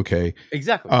marketing. Okay.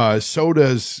 Exactly. So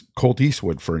does Colt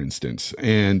Eastwood, for instance.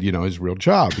 And, his real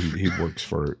job, he works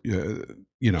for,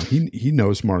 he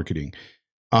knows marketing.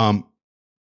 I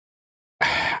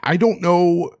don't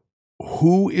know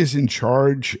who is in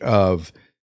charge of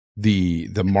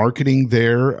the marketing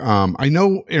there. I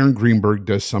know Aaron Greenberg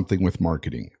does something with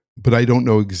marketing, but I don't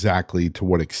know exactly to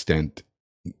what extent,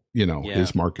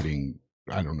 his marketing,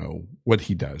 I don't know what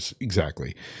he does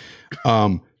exactly.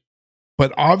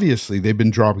 But obviously they've been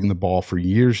dropping the ball for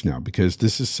years now, because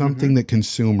this is something that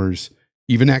consumers,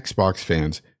 even Xbox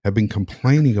fans, have been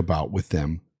complaining about with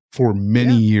them for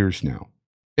many years now.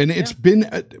 And it's been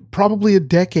probably a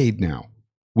decade now.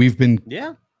 We've been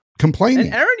complaining.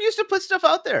 And Aaron used to put stuff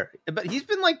out there, but he's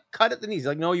been cut at the knees.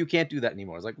 No, you can't do that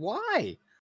anymore. It's why?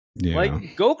 Yeah.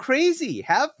 Go crazy.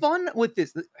 Have fun with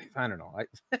this. I don't know.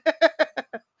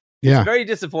 It's very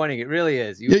disappointing. It really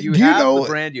is. You have the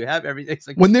brand. You have everything. It's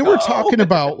when they were talking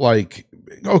about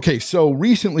so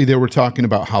recently they were talking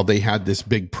about how they had this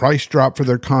big price drop for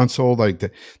their console.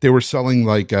 They were selling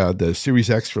the Series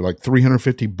X for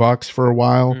 $350 for a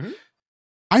while. Mm-hmm.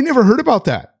 I never heard about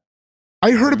that.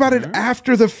 I heard about it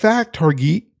after the fact,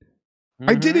 Hargeet.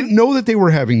 I didn't know that they were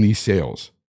having these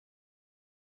sales.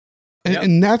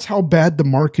 And that's how bad the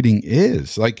marketing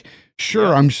is.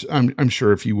 Sure, I'm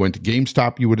sure if you went to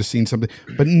GameStop, you would have seen something,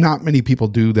 but not many people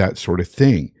do that sort of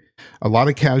thing. A lot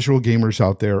of casual gamers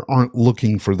out there aren't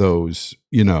looking for those,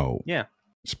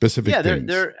 specific things.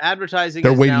 They're advertising.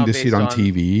 They're waiting to see it on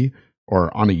TV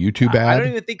or on a YouTube ad? I don't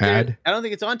even think I don't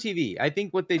think it's on TV. I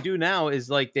think what they do now is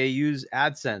like they use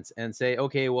AdSense and say,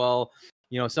 okay, well,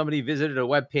 somebody visited a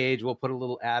web page, we'll put a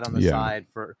little ad on the side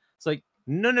for. It's like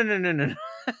no, dude,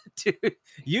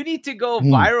 you need to go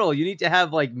viral. You need to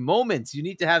have like moments. You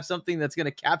need to have something that's going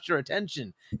to capture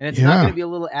attention, and it's not going to be a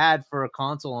little ad for a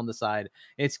console on the side.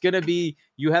 It's going to be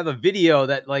you have a video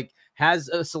that like has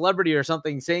a celebrity or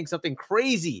something saying something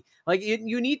crazy. Like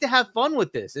you need to have fun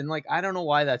with this, and like I don't know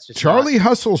why that's just Charlie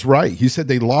Hustle's right. He said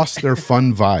they lost their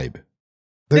fun vibe.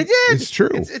 They did. It's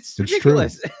true. It's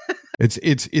ridiculous. True.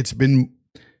 It's been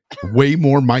way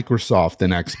more Microsoft than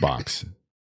Xbox.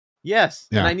 Yes,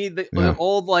 and I need the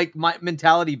old like my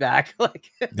mentality back.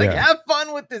 Like have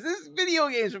fun with this. This is video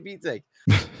games for Pete's sake.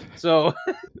 So,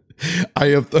 I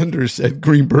have Thunder said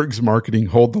Greenberg's marketing.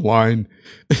 Hold the line.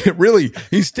 Really,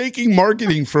 he's taking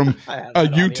marketing from a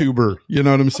YouTuber. You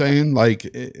know what I'm saying? Like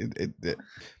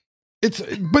it's,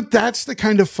 but that's the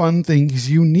kind of fun things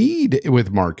you need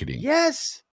with marketing.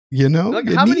 Yes,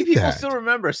 like how many people still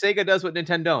remember Sega does what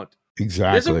Nintendo don't?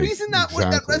 Exactly. There's a reason that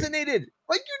resonated.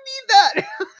 Like you need that.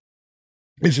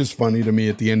 It's just funny to me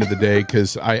at the end of the day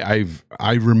because I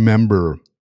remember,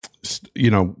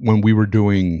 when we were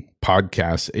doing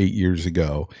podcasts 8 years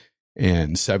ago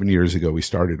and 7 years ago, we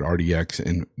started RDX,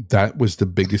 and that was the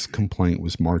biggest complaint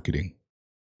was marketing.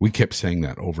 We kept saying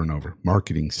that over and over.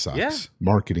 Marketing sucks. Yeah.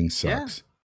 Marketing sucks.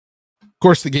 Yeah. Of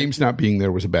course, the games not being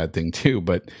there was a bad thing too,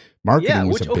 but marketing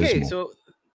was abysmal. Okay, so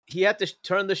he had to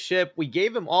turn the ship. We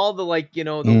gave him all the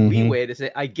leeway to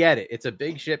say, I get it. It's a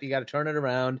big ship. You got to turn it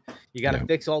around. You got to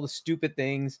fix all the stupid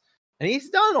things. And he's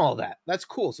done all that. That's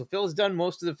cool. So Phil's done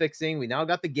most of the fixing. We now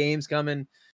got the games coming.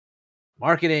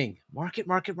 Marketing. Market.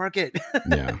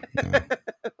 Yeah.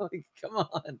 Like, come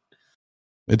on.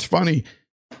 It's funny.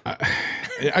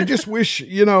 I just wish,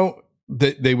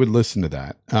 that they would listen to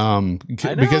that.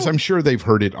 Because I'm sure they've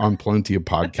heard it on plenty of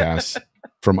podcasts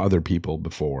from other people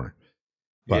before.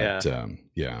 But as far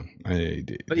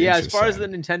as the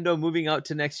Nintendo moving out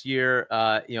to next year,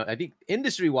 I think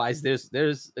industry wise,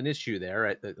 there's an issue there,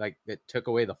 right? That took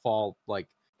away the fall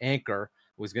anchor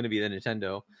was going to be the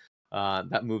Nintendo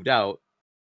that moved out.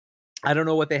 I don't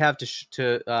know what they have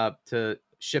to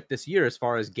ship this year as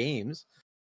far as games.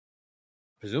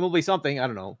 Presumably something. I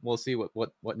don't know. We'll see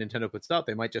what Nintendo puts out.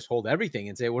 They might just hold everything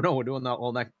and say, we're doing that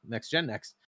all next gen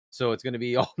next. So it's going to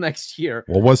be all next year.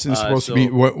 Well, wasn't it supposed to be?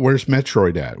 Where's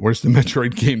Metroid at? Where's the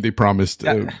Metroid game they promised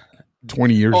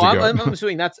 20 years ago? I'm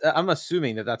assuming that's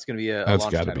going to be a that's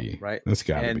launch gotta title, be right? That's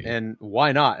got to be. And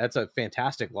why not? That's a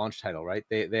fantastic launch title, right?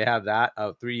 They have that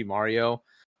 3D Mario.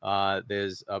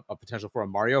 There's a potential for a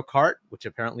Mario Kart, which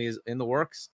apparently is in the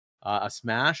works. A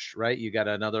Smash, right? You got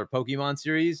another Pokemon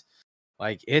series.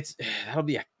 Like that'll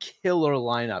be a killer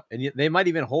lineup, and they might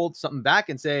even hold something back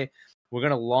and say, we're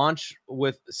going to launch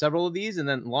with several of these and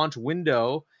then launch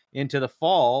window into the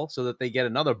fall so that they get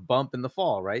another bump in the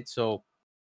fall, right? So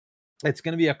it's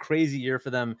going to be a crazy year for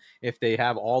them if they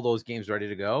have all those games ready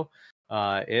to go.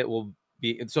 It will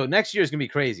be so next year is going to be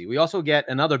crazy. We also get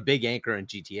another big anchor in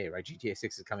GTA, right? GTA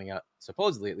 6 is coming out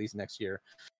supposedly at least next year.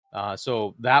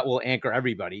 So that will anchor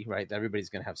everybody, right? Everybody's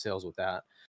going to have sales with that.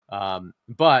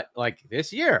 But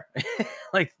this year,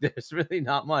 there's really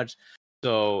not much.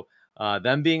 So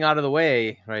them being out of the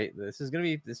way, right? This is gonna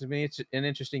be an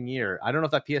interesting year. I don't know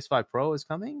if that PS5 Pro is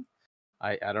coming.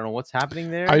 I don't know what's happening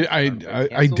there.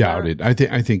 I doubt it. I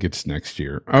think it's next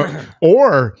year.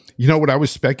 Or what I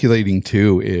was speculating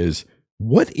too is,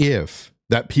 what if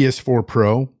that PS4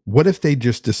 Pro? What if they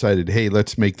just decided, hey,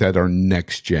 let's make that our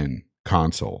next gen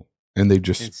console? And they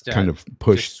just kind of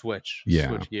push switch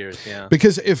gears. Yeah.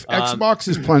 Because if Xbox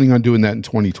is planning on doing that in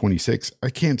 2026, I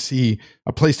can't see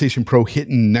a PlayStation Pro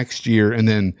hitting next year and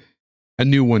then a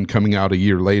new one coming out a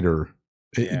year later.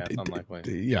 It's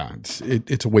unlikely.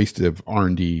 It's a waste of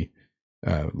R&D,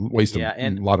 waste of a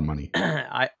lot of money.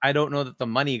 I don't know that the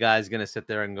money guy is going to sit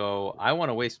there and go, I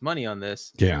want to waste money on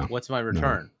this. Yeah. What's my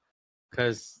return?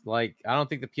 Because I don't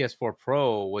think the PS4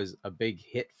 Pro was a big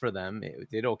hit for them. It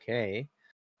did okay.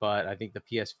 But I think the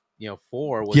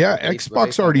PS4 was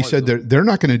Xbox already said they're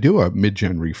not going to do a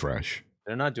mid-gen refresh.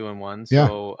 They're not doing one.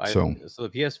 So the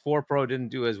PS4 Pro didn't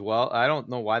do as well. I don't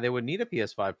know why they would need a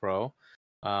PS5 Pro.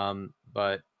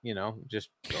 But just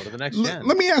go to the next gen.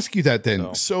 Let me ask you that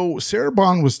then. So Sarah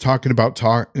Bond was talking about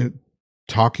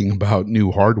talking about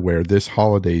new hardware this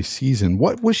holiday season.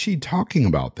 What was she talking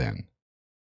about then?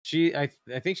 I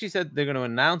think she said they're going to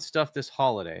announce stuff this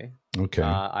holiday. Okay.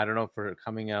 I don't know if they're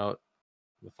coming out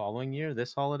the following year,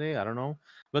 this holiday, I don't know.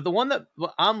 But the one that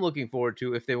I'm looking forward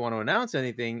to, if they want to announce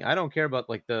anything, I don't care about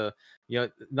the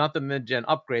not the mid-gen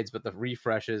upgrades, but the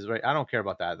refreshes, right? I don't care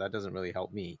about that. That doesn't really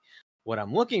help me. What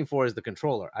I'm looking for is the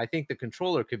controller. I think the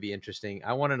controller could be interesting.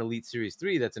 I want an Elite Series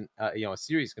 3 that's a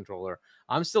series controller.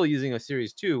 I'm still using a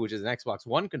Series 2, which is an Xbox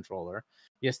One controller.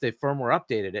 Yes, they firmware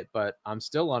updated it, but I'm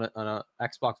still on a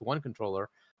Xbox One controller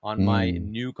on my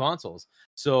new consoles.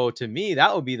 So to me,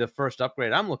 that would be the first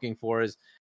upgrade I'm looking for, is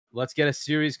let's get a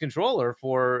series controller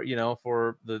for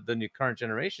the new current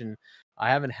generation. I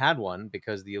haven't had one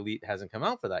because the Elite hasn't come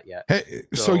out for that yet. Hey,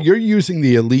 so you're using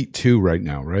the Elite 2 right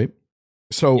now, right?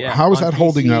 So yeah, how is that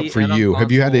holding PC up for you?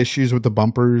 Have you had issues with the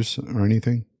bumpers or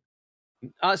anything?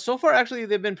 So far, actually,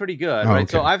 they've been pretty good, right?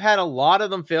 Okay. So I've had a lot of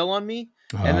them fail on me,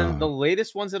 and then the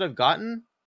latest ones that I've gotten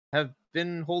have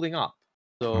been holding up.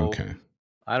 So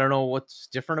I don't know what's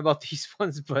different about these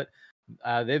ones, but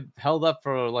they've held up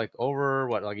for like over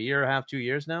a year and a half, 2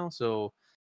 years now. So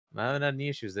I haven't had any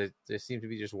issues. They seem to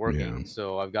be just working. Yeah.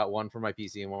 So I've got one for my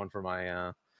PC and one for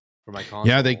my console.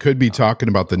 Yeah, they could be talking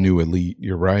about the new Elite.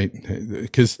 You're right,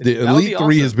 because the Elite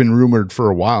 3 has been rumored for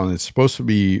a while, and it's supposed to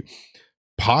be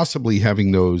possibly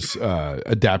having those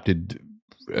adaptive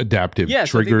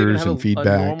triggers and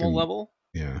feedback. A normal level.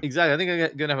 Yeah, exactly. I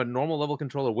think I'm gonna have a normal level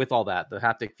controller with all that, the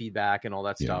haptic feedback and all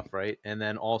that stuff, right? And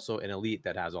then also an Elite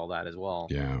that has all that as well.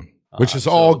 Yeah. Which is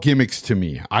all gimmicks to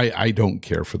me. I don't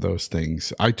care for those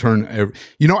things. I don't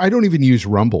even use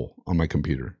Rumble on my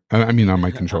computer. I mean, on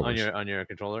my controllers. on your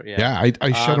controller, yeah. Yeah,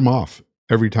 I shut them off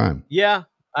every time. Yeah,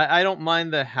 I don't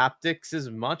mind the haptics as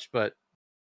much, but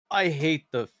I hate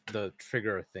the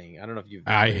trigger thing. I don't know if you.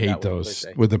 I hate those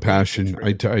with a passion.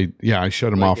 I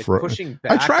shut them off for pushing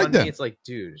back. I tried them. It's like,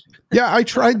 dude. Yeah, I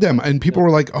tried them, and people were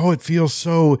like, "Oh, it feels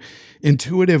so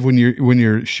intuitive when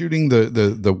you're shooting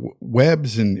the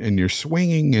webs and you're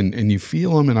swinging and you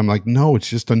feel them." And I'm like, "No, it's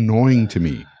just annoying to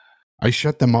me." I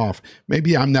shut them off.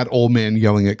 Maybe I'm that old man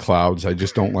yelling at clouds. I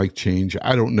just don't like change.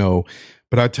 I don't know.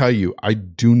 But I tell you, I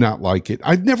do not like it.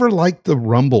 I've never liked the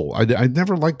rumble. I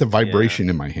never liked the vibration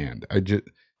in my hand.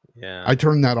 I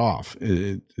turn that off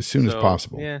as soon as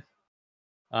possible. Yeah.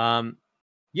 And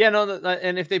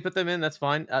if they put them in, that's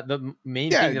fine. The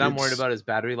main thing that I'm worried about is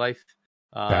battery life.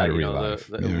 Battery life.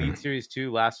 The Elite Series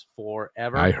 2 lasts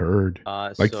forever. I heard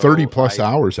 30 plus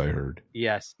hours. I heard.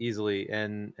 Yes, easily,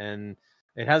 and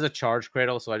it has a charge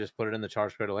cradle, so I just put it in the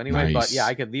charge cradle anyway. Nice. But yeah,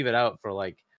 I could leave it out for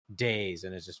like days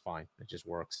and it's just fine. It just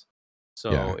works.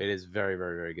 So it is very,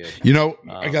 very, very good.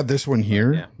 I got this one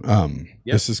here.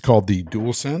 This is called the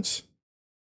DualSense.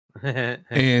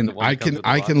 And I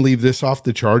can leave this off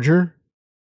the charger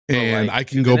and I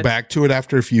can go back to it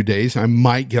after a few days. I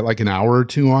might get like an hour or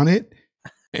two on it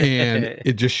and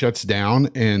it just shuts down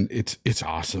and it's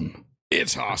awesome.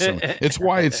 It's awesome. It's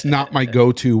why it's not my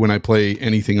go-to when I play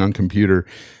anything on computer.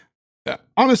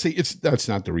 Honestly, that's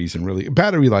not the reason really.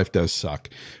 Battery life does suck,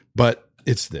 but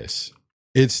it's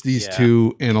these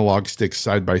two analog sticks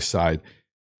side by side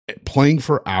playing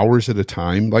for hours at a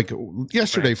time. Like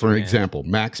yesterday, for example,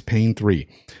 Max Payne 3.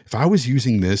 If I was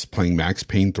using this playing Max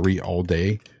Payne 3 all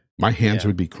day, my hands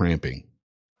would be cramping.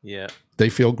 Yeah. They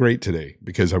feel great today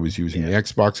because I was using the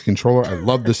Xbox controller. I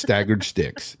love the staggered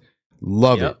sticks.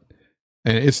 Love it.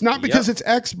 And it's not because it's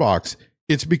Xbox.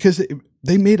 It's because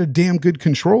they made a damn good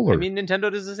controller. I mean,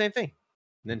 Nintendo does the same thing.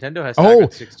 Nintendo has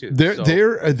staggered sticks too.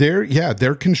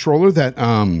 Their controller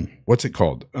that what's it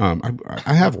called?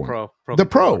 I have one. Pro the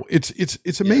Pro.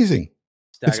 It's amazing.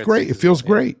 It's great. It feels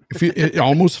great. It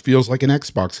almost feels like an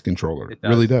Xbox controller. It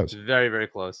really does. It's very, very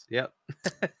close. Yep.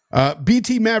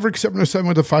 BT Maverick 707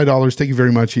 with the $5. Thank you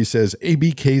very much. He says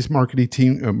ABK's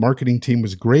marketing team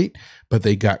was great, but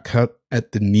they got cut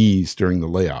at the knees during the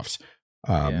layoffs.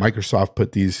 Microsoft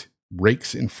put these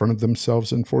rakes in front of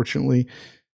themselves, unfortunately.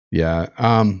 Yeah.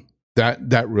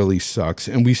 That really sucks.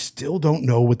 And we still don't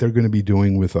know what they're going to be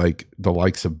doing with like the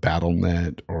likes of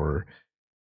BattleNet or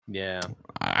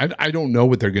I don't know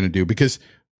what they're going to do because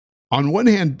on one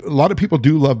hand, a lot of people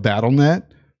do love BattleNet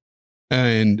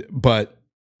but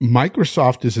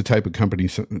Microsoft is a type of company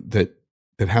that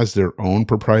has their own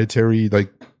proprietary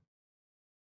like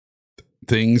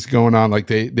things going on. Like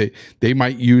they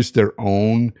might use their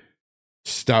own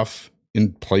stuff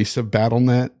in place of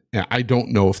BattleNet. I don't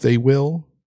know if they will,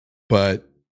 but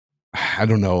I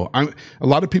don't know. A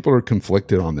lot of people are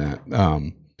conflicted on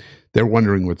that. They're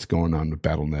wondering what's going on with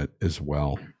BattleNet as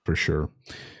well, for sure.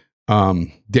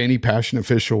 Danny Passion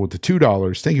Official with the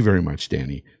 $2. Thank you very much,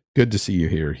 Danny. Good to see you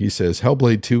here. He says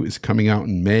Hellblade 2 is coming out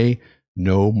in May.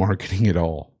 No marketing at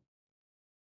all.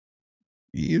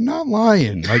 You're not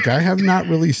lying. Like I have not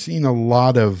really seen a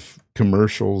lot of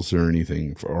commercials or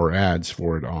anything or ads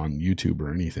for it on YouTube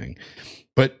or anything.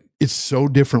 But it's so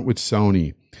different with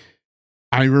Sony.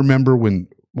 I remember when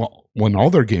all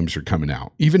their games are coming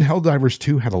out, even Helldivers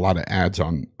 2 had a lot of ads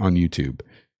on YouTube.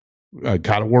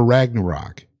 God of War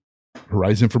Ragnarok,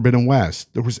 Horizon Forbidden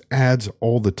West. There was ads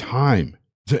all the time.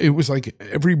 So it was like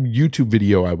every YouTube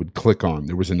video I would click on,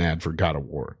 there was an ad for God of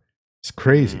War. It's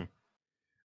crazy.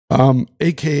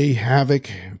 AKA Havoc,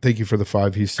 thank you for the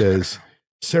 5. He says,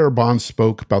 Sarah Bond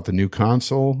spoke about the new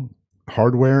console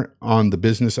hardware on the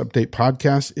Business Update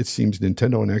podcast. It seems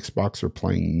Nintendo and Xbox are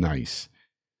playing nice.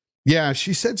 Yeah,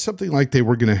 she said something like they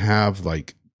were going to have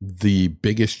like the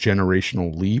biggest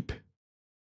generational leap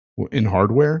in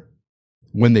hardware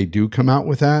when they do come out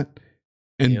with that.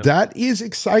 And that is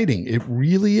exciting. It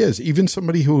really is. Even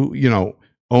somebody who,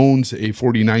 owns a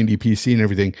 4090 PC and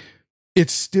everything,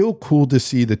 it's still cool to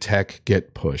see the tech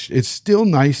get pushed. It's still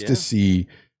nice to see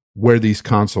where these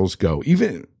consoles go.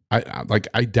 Even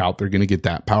I doubt they're going to get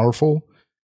that powerful,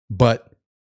 but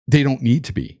they don't need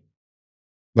to be.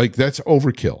 Like, that's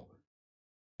overkill.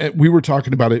 And we were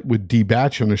talking about it with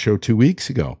D-Batch on the show 2 weeks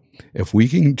ago. If we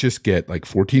can just get like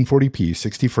 1440p,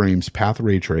 60 frames, path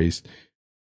ray traced,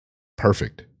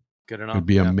 perfect. Good enough. It'd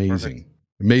be amazing. Perfect.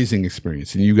 Amazing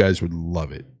experience. And you guys would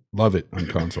love it. Love it on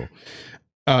console.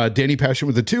 Danny Passion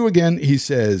with a 2 again. He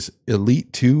says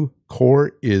Elite 2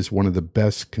 Core is one of the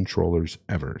best controllers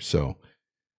ever. So,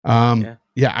 I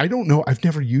don't know. I've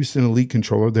never used an Elite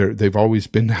controller. They've always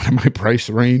been out of my price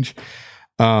range.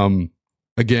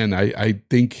 Again, I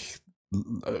think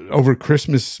over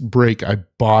Christmas break, I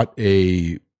bought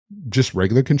a just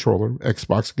regular controller,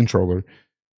 Xbox controller,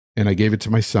 and I gave it to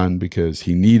my son because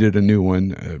he needed a new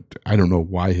one. I don't know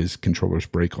why his controllers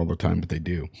break all the time, but they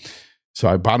do. So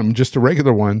I bought him just a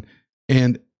regular one,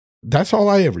 and that's all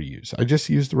I ever use. I just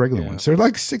use the regular ones. They're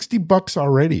like $60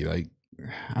 already. Like,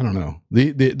 I don't know.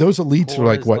 Those Elites are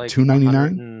like what,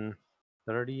 $299?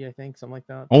 30, I think, something like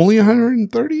that. Only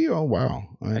 130? Oh wow!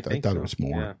 I thought it was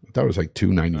more. Yeah. I thought it was like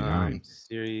 $299.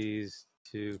 Series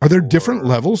 2. Are there different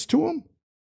levels to them?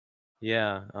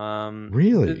 Yeah.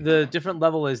 Really? The different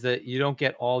level is that you don't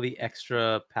get all the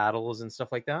extra paddles and stuff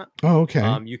like that. Oh,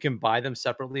 okay. You can buy them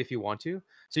separately if you want to.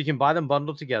 So you can buy them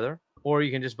bundled together, or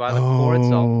you can just buy the core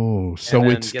itself. Oh, so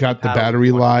it's got the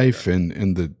battery life and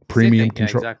the premium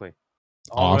control. Yeah, exactly.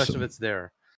 All the rest of it's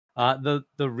there. The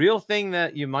real thing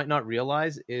that you might not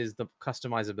realize is the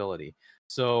customizability.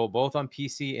 So both on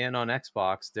PC and on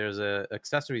Xbox, there's a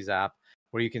accessories app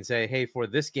where you can say, hey, for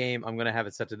this game, I'm going to have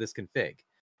it set to this config.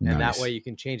 And that way you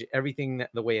can change everything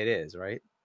the way it is, right?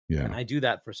 Yeah. And I do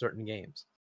that for certain games.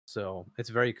 So it's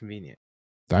very convenient.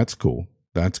 That's cool.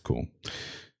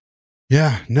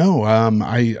 Yeah, no,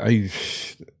 I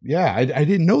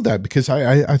didn't know that because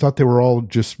I thought they were all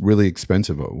just really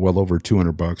expensive, well over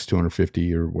 $200,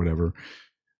 $250 or whatever.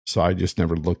 So I just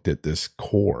never looked at this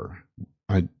core.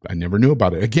 I never knew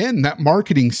about it. Again, that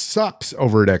marketing sucks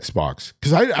over at Xbox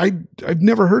because I've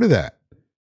never heard of that.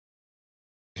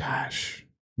 Gosh,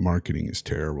 marketing is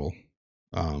terrible.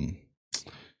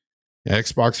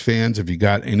 Xbox fans, if you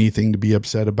got anything to be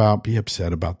upset about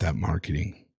that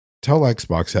marketing. Tell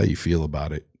Xbox how you feel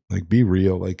about it. Like, be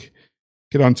real. Like,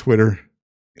 get on Twitter,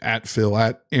 at Phil,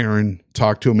 at Aaron,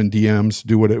 talk to them in DMs,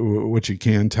 do what you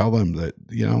can. Tell them that,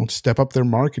 step up their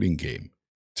marketing game.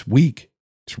 It's weak.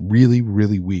 It's really,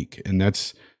 really weak. And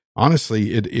that's,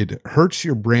 honestly, it hurts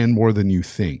your brand more than you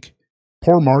think.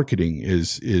 Poor marketing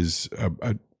is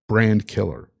a brand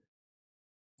killer.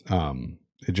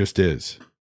 It just is.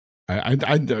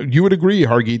 You would agree,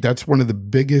 Hargeet, that's one of the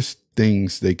biggest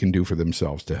things they can do for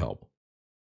themselves to help.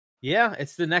 Yeah,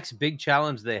 it's the next big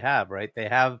challenge they have, right? They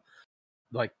have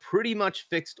like pretty much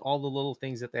fixed all the little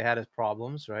things that they had as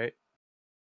problems, right?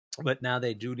 But now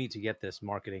they do need to get this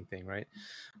marketing thing, right?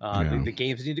 The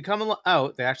games need to come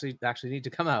out. They actually need to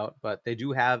come out, but they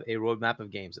do have a roadmap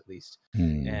of games at least,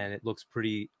 and it looks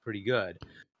pretty good.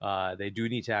 They do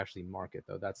need to actually market,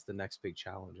 though. That's the next big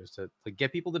challenge, is to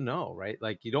get people to know, right?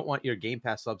 Like, you don't want your Game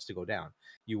Pass subs to go down.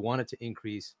 You want it to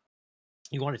increase.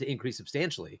 You want it to increase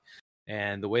substantially.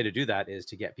 And the way to do that is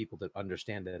to get people to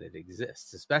understand that it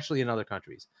exists, especially in other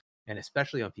countries and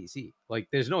especially on PC. Like,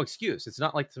 there's no excuse. It's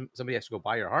not like somebody has to go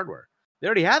buy your hardware. They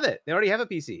already have it. They already have a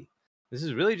PC. This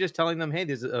is really just telling them, hey,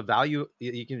 there's a value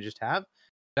you can just have.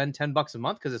 Spend $10 a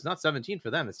month, because it's not 17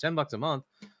 for them. It's $10 a month.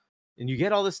 And you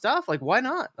get all this stuff. Like, why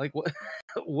not? Like,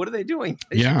 what are they doing?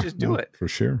 They should just do it. For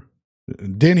sure.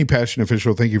 Danny Passion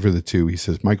Official, thank you for the 2. He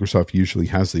says Microsoft usually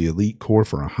has the Elite Core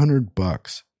for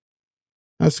 $100.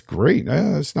 That's great.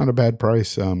 That's not a bad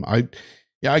price.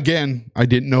 Again, I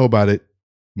didn't know about it.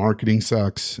 Marketing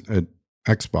sucks at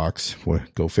Xbox. Well,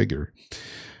 go figure.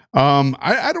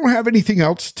 I don't have anything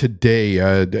else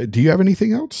today. Do you have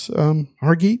anything else,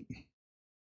 Hargeet?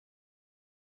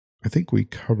 I think we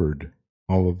covered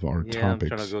all of our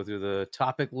topics. I'm trying to go through the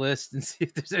topic list and see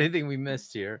if there's anything we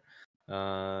missed here.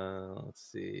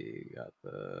 Let's see. Got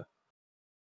the.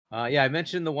 Yeah, I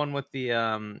mentioned the one with the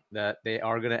that they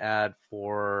are going to add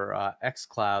for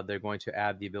xCloud. They're going to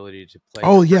add the ability to play.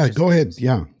 Oh yeah, go ahead.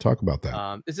 Yeah, talk about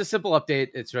that. It's a simple update.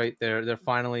 It's right there. They're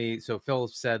finally. So Phil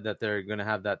said that they're going to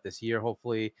have that this year,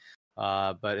 hopefully.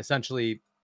 But essentially,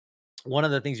 one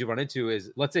of the things you run into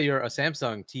is, let's say you're a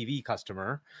Samsung TV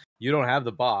customer, you don't have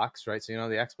the box, right? So you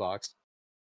don't have the Xbox.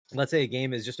 Let's say a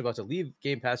game is just about to leave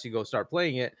Game Pass, you go start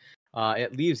playing it.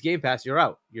 It leaves Game Pass, you're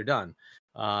out, you're done.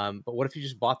 But what if you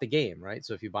just bought the game, right?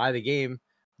 So if you buy the game,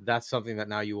 that's something that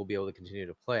now you will be able to continue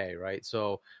to play, right?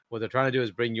 So what they're trying to do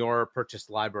is bring your purchased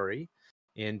library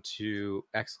into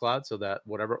xCloud so that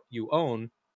whatever you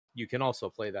own, you can also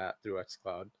play that through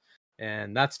xCloud.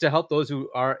 And that's to help those who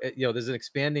are, there's an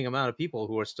expanding amount of people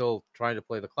who are still trying to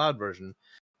play the cloud version.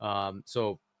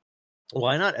 So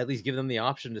why not at least give them the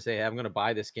option to say, hey, I'm going to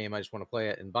buy this game, I just want to play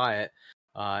it, and buy it,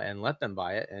 and let them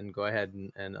buy it and go ahead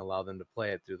and allow them to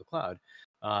play it through the cloud.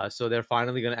 So they're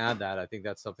finally going to add that. I think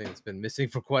that's something that's been missing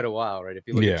for quite a while, right? If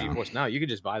you look at GeForce Now, you can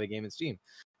just buy the game in Steam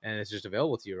and it's just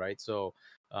available to you, right? So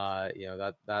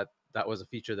that was a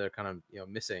feature they're kind of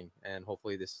missing, and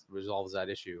hopefully this resolves that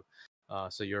issue.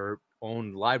 So your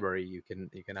own library, you can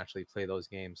actually play those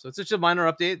games. So it's just a minor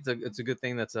update. It's a good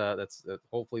thing that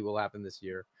hopefully will happen this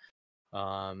year.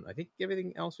 I think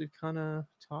everything else we've kind of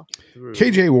talked through.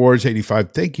 KJ Wars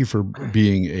 85, thank you for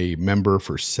being a member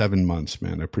for 7 months,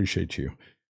 man. I appreciate you.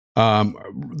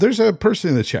 There's a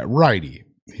person in the chat, Righty.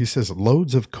 He says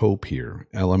loads of cope here,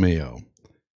 LMAO.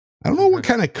 I don't know what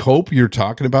kind of cope you're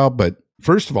talking about, but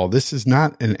first of all, this is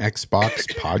not an Xbox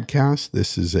podcast.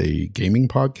 This is a gaming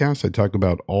podcast. I talk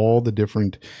about all the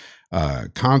different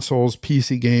consoles,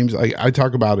 PC games. I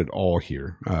talk about it all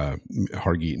here,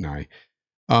 Hargeet and I.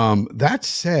 That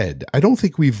said, I don't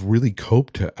think we've really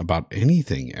coped about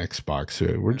anything Xbox.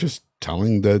 We're just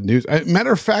telling the news.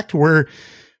 Matter of fact, we're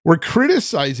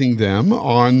criticizing them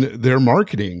on their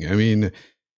marketing. I mean,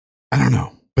 I don't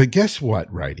know, but guess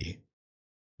what, Righty?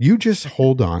 You just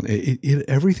hold on.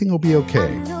 Everything will be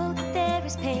okay.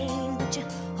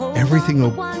 Everything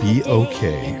will be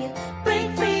okay.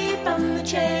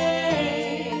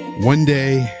 One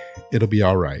day it'll be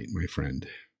all right, my friend.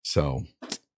 So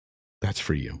that's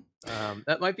for you.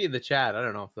 That might be in the chat. I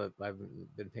don't know if I've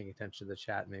been paying attention to the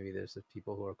chat. Maybe there's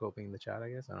people who are coping in the chat, I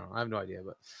guess. I don't know. I have no idea,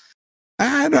 but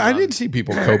I didn't see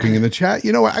people coping in the chat.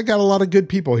 You know what? I got a lot of good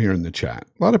people here in the chat.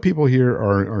 A lot of people here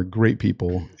are great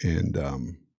people.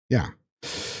 And yeah,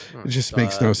 it just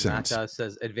makes no sense. Matt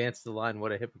says, advance the line.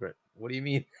 What a hypocrite. What do you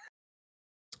mean?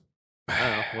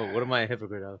 I don't know. What am I a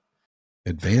hypocrite of?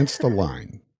 Advance the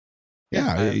line.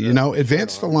 Yeah,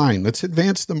 advance the line. Let's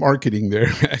advance the marketing there,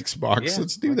 Xbox. Yeah,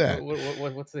 let's do that.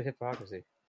 What's the hypocrisy?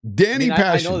 Danny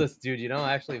Passion. I know this dude.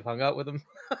 I actually hung out with him.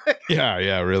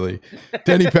 yeah, really.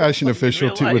 Danny Passion official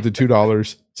with the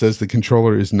 $2 says the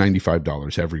controller is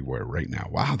 $95 everywhere right now.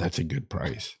 Wow, that's a good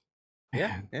price.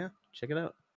 Yeah, check it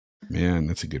out. Man,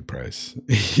 that's a good price.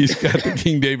 He's got the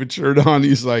King David shirt on.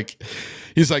 He's like,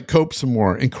 cope some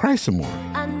more and cry some more.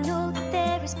 I know that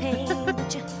there is pain,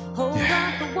 but you hold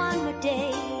on for one more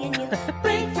day and you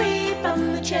break free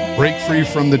from the chains. Break free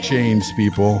from the chains,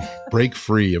 people. Break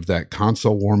free of that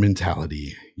console war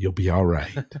mentality. You'll be all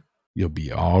right. You'll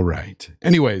be all right.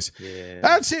 Anyways,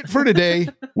 That's it for today.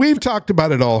 We've talked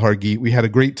about it all, Hargeet. We had a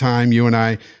great time, you and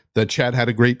I. The chat had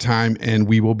a great time, and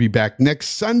we will be back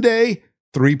next Sunday,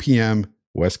 3 p.m.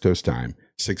 West Coast time,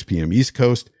 6 p.m. East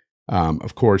Coast.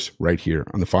 Of course, right here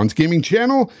on the Fonz Gaming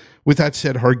channel. With that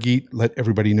said, Hargeet, let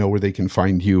everybody know where they can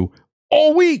find you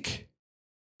all week.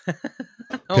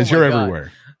 Because you're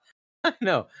everywhere.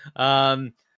 No.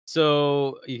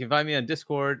 So you can find me on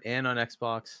Discord and on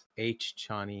Xbox,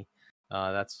 Chani.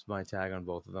 That's my tag on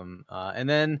both of them. And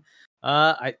then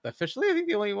I think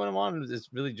the only one I'm on is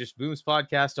really just Boom's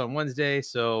podcast on Wednesday.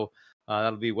 So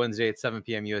that'll be Wednesday at 7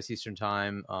 p.m. U.S. Eastern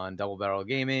Time on Double Barrel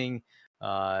Gaming.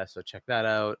 So check that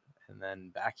out. And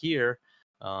then back here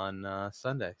on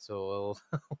Sunday. So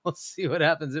we'll see what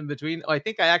happens in between. Oh, I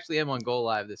think I actually am on Go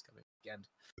Live this coming weekend.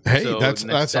 Hey, so that's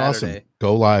Saturday, awesome.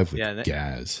 Go Live with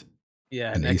Gaz.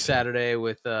 Yeah, next Saturday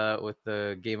with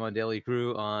the Game On Daily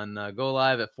crew on Go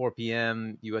Live at 4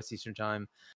 p.m. U.S. Eastern Time.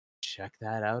 Check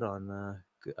that out on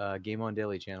the Game On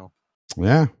Daily channel.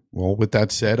 Yeah. Well, with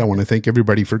that said, I want to thank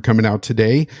everybody for coming out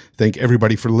today. Thank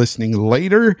everybody for listening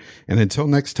later. And until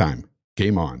next time,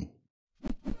 game on.